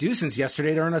Zelina do since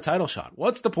yesterday to earn a title shot?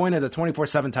 What's the point of the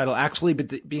 24/7 title actually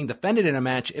being defended in a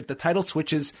match if the title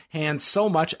switches hands so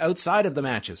much outside of the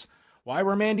matches? Why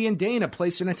were Mandy and Dana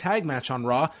placed in a tag match on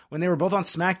Raw when they were both on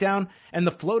SmackDown and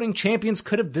the floating champions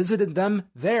could have visited them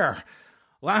there?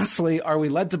 Lastly, are we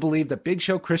led to believe that Big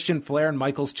Show, Christian, Flair, and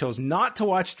Michaels chose not to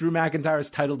watch Drew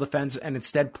McIntyre's title defense and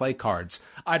instead play cards?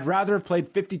 I'd rather have played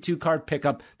 52 card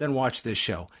pickup than watch this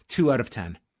show. 2 out of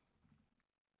 10.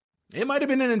 It might have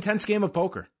been an intense game of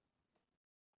poker.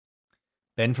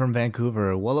 Ben from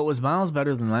Vancouver. Well, it was miles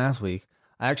better than last week.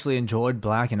 I actually enjoyed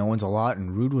Black and Owens a lot,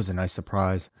 and Rude was a nice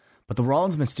surprise. But the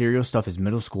Rollins Mysterio stuff is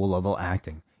middle school level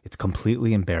acting. It's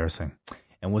completely embarrassing.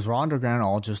 And was Raw Underground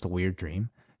all just a weird dream?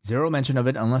 Zero mention of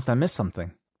it unless I missed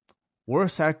something.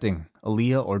 Worst acting,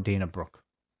 Aaliyah or Dana Brooke?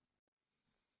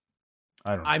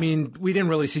 I don't know. I mean, we didn't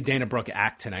really see Dana Brooke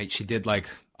act tonight. She did like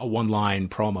a one-line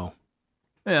promo.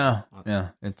 Yeah.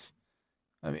 It's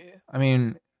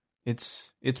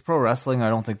pro wrestling. I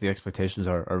don't think the expectations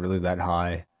are really that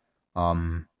high.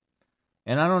 And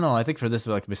I don't know. I think for this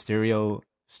like Mysterio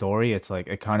story, it's like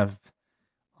it kind of,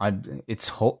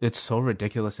 it's so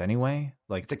ridiculous anyway.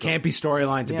 Like it's a campy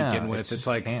storyline to begin with. It's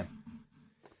like camp.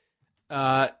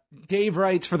 Dave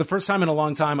writes, for the first time in a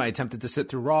long time, I attempted to sit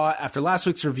through Raw. After last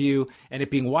week's review and it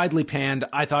being widely panned,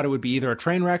 I thought it would be either a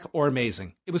train wreck or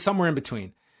amazing. It was somewhere in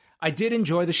between. I did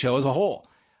enjoy the show as a whole.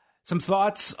 Some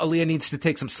thoughts, Aaliyah needs to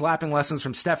take some slapping lessons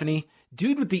from Stephanie.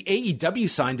 Dude with the AEW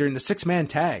sign during the 6-man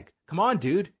tag. Come on,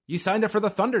 dude. You signed up for the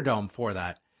Thunderdome for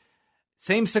that.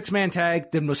 Same 6-man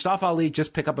tag. Did Mustafa Ali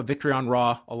just pick up a victory on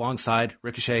Raw alongside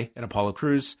Ricochet and Apollo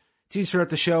Crews? Tease throughout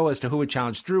the show as to who would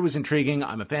challenge Drew was intriguing.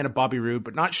 I'm a fan of Bobby Roode,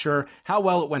 but not sure how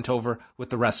well it went over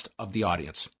with the rest of the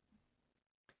audience.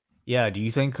 Yeah, do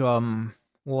you think, do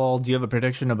you have a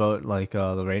prediction about like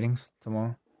the ratings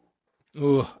tomorrow?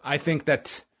 Ooh, I think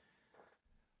that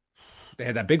they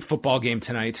had that big football game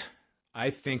tonight. I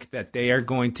think that they are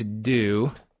going to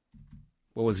do,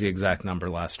 what was the exact number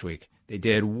last week? They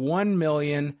did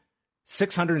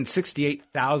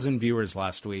 1,668,000 viewers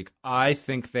last week. I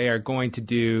think they are going to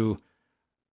do,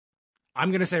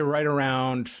 I'm going to say right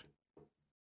around,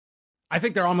 I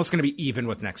think they're almost going to be even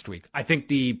with next week. I think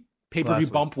the pay-per-view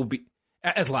bump will be,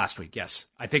 as last week, yes.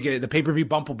 I think the pay-per-view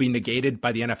bump will be negated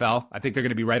by the NFL. I think they're going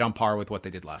to be right on par with what they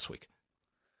did last week.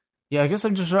 Yeah, I guess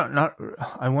I'm just not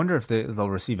I wonder if they'll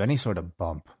receive any sort of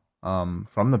bump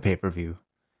from the pay-per-view.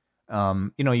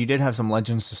 You did have some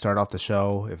legends to start off the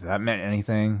show, if that meant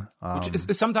anything. Which is,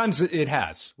 sometimes it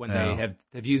has when they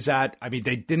have used that. I mean,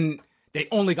 they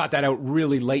only got that out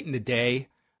really late in the day.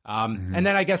 And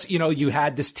then I guess, you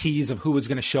had this tease of who was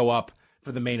going to show up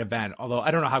for the main event. Although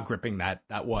I don't know how gripping that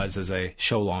was as a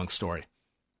show long story.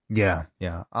 Yeah.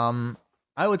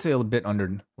 I would say a bit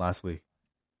under last week.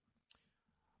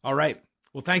 All right.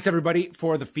 Well, thanks everybody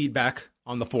for the feedback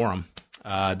on the forum.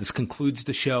 This concludes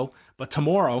the show, but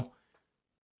tomorrow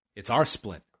it's our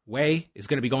split. Way is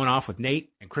going to be going off with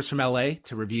Nate and Chris from LA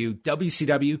to review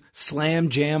WCW Slam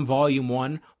Jam Volume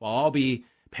 1, while I'll be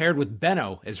paired with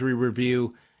Benno as we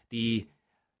review the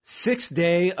 6th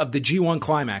day of the G1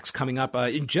 Climax coming up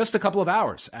in just a couple of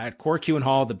hours at Core Q and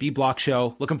Hall, the B Block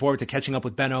show. Looking forward to catching up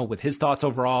with Benno with his thoughts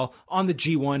overall on the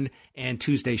G1 and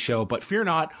Tuesday show. But fear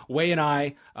not, Way and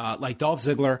I, like Dolph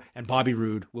Ziggler and Bobby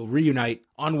Roode, will reunite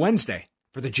on Wednesday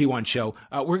for the G1 show.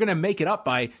 We're going to make it up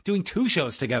by doing 2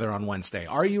 shows together on Wednesday.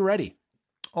 Are you ready?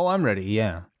 Oh, I'm ready,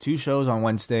 yeah. 2 shows on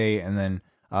Wednesday, and then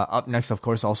up next, of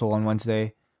course, also on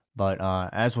Wednesday. But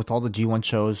as with all the G1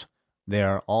 shows, they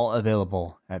are all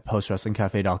available at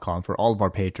postwrestlingcafe.com for all of our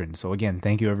patrons. So again,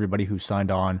 thank you everybody who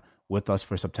signed on with us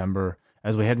for September.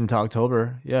 as we head into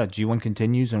October, yeah, G1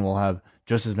 continues and we'll have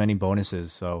just as many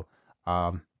bonuses. So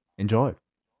enjoy.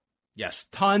 Yes,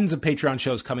 tons of Patreon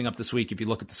shows coming up this week if you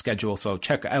look at the schedule. So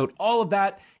check out all of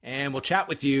that, and we'll chat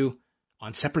with you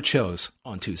on separate shows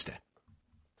on Tuesday.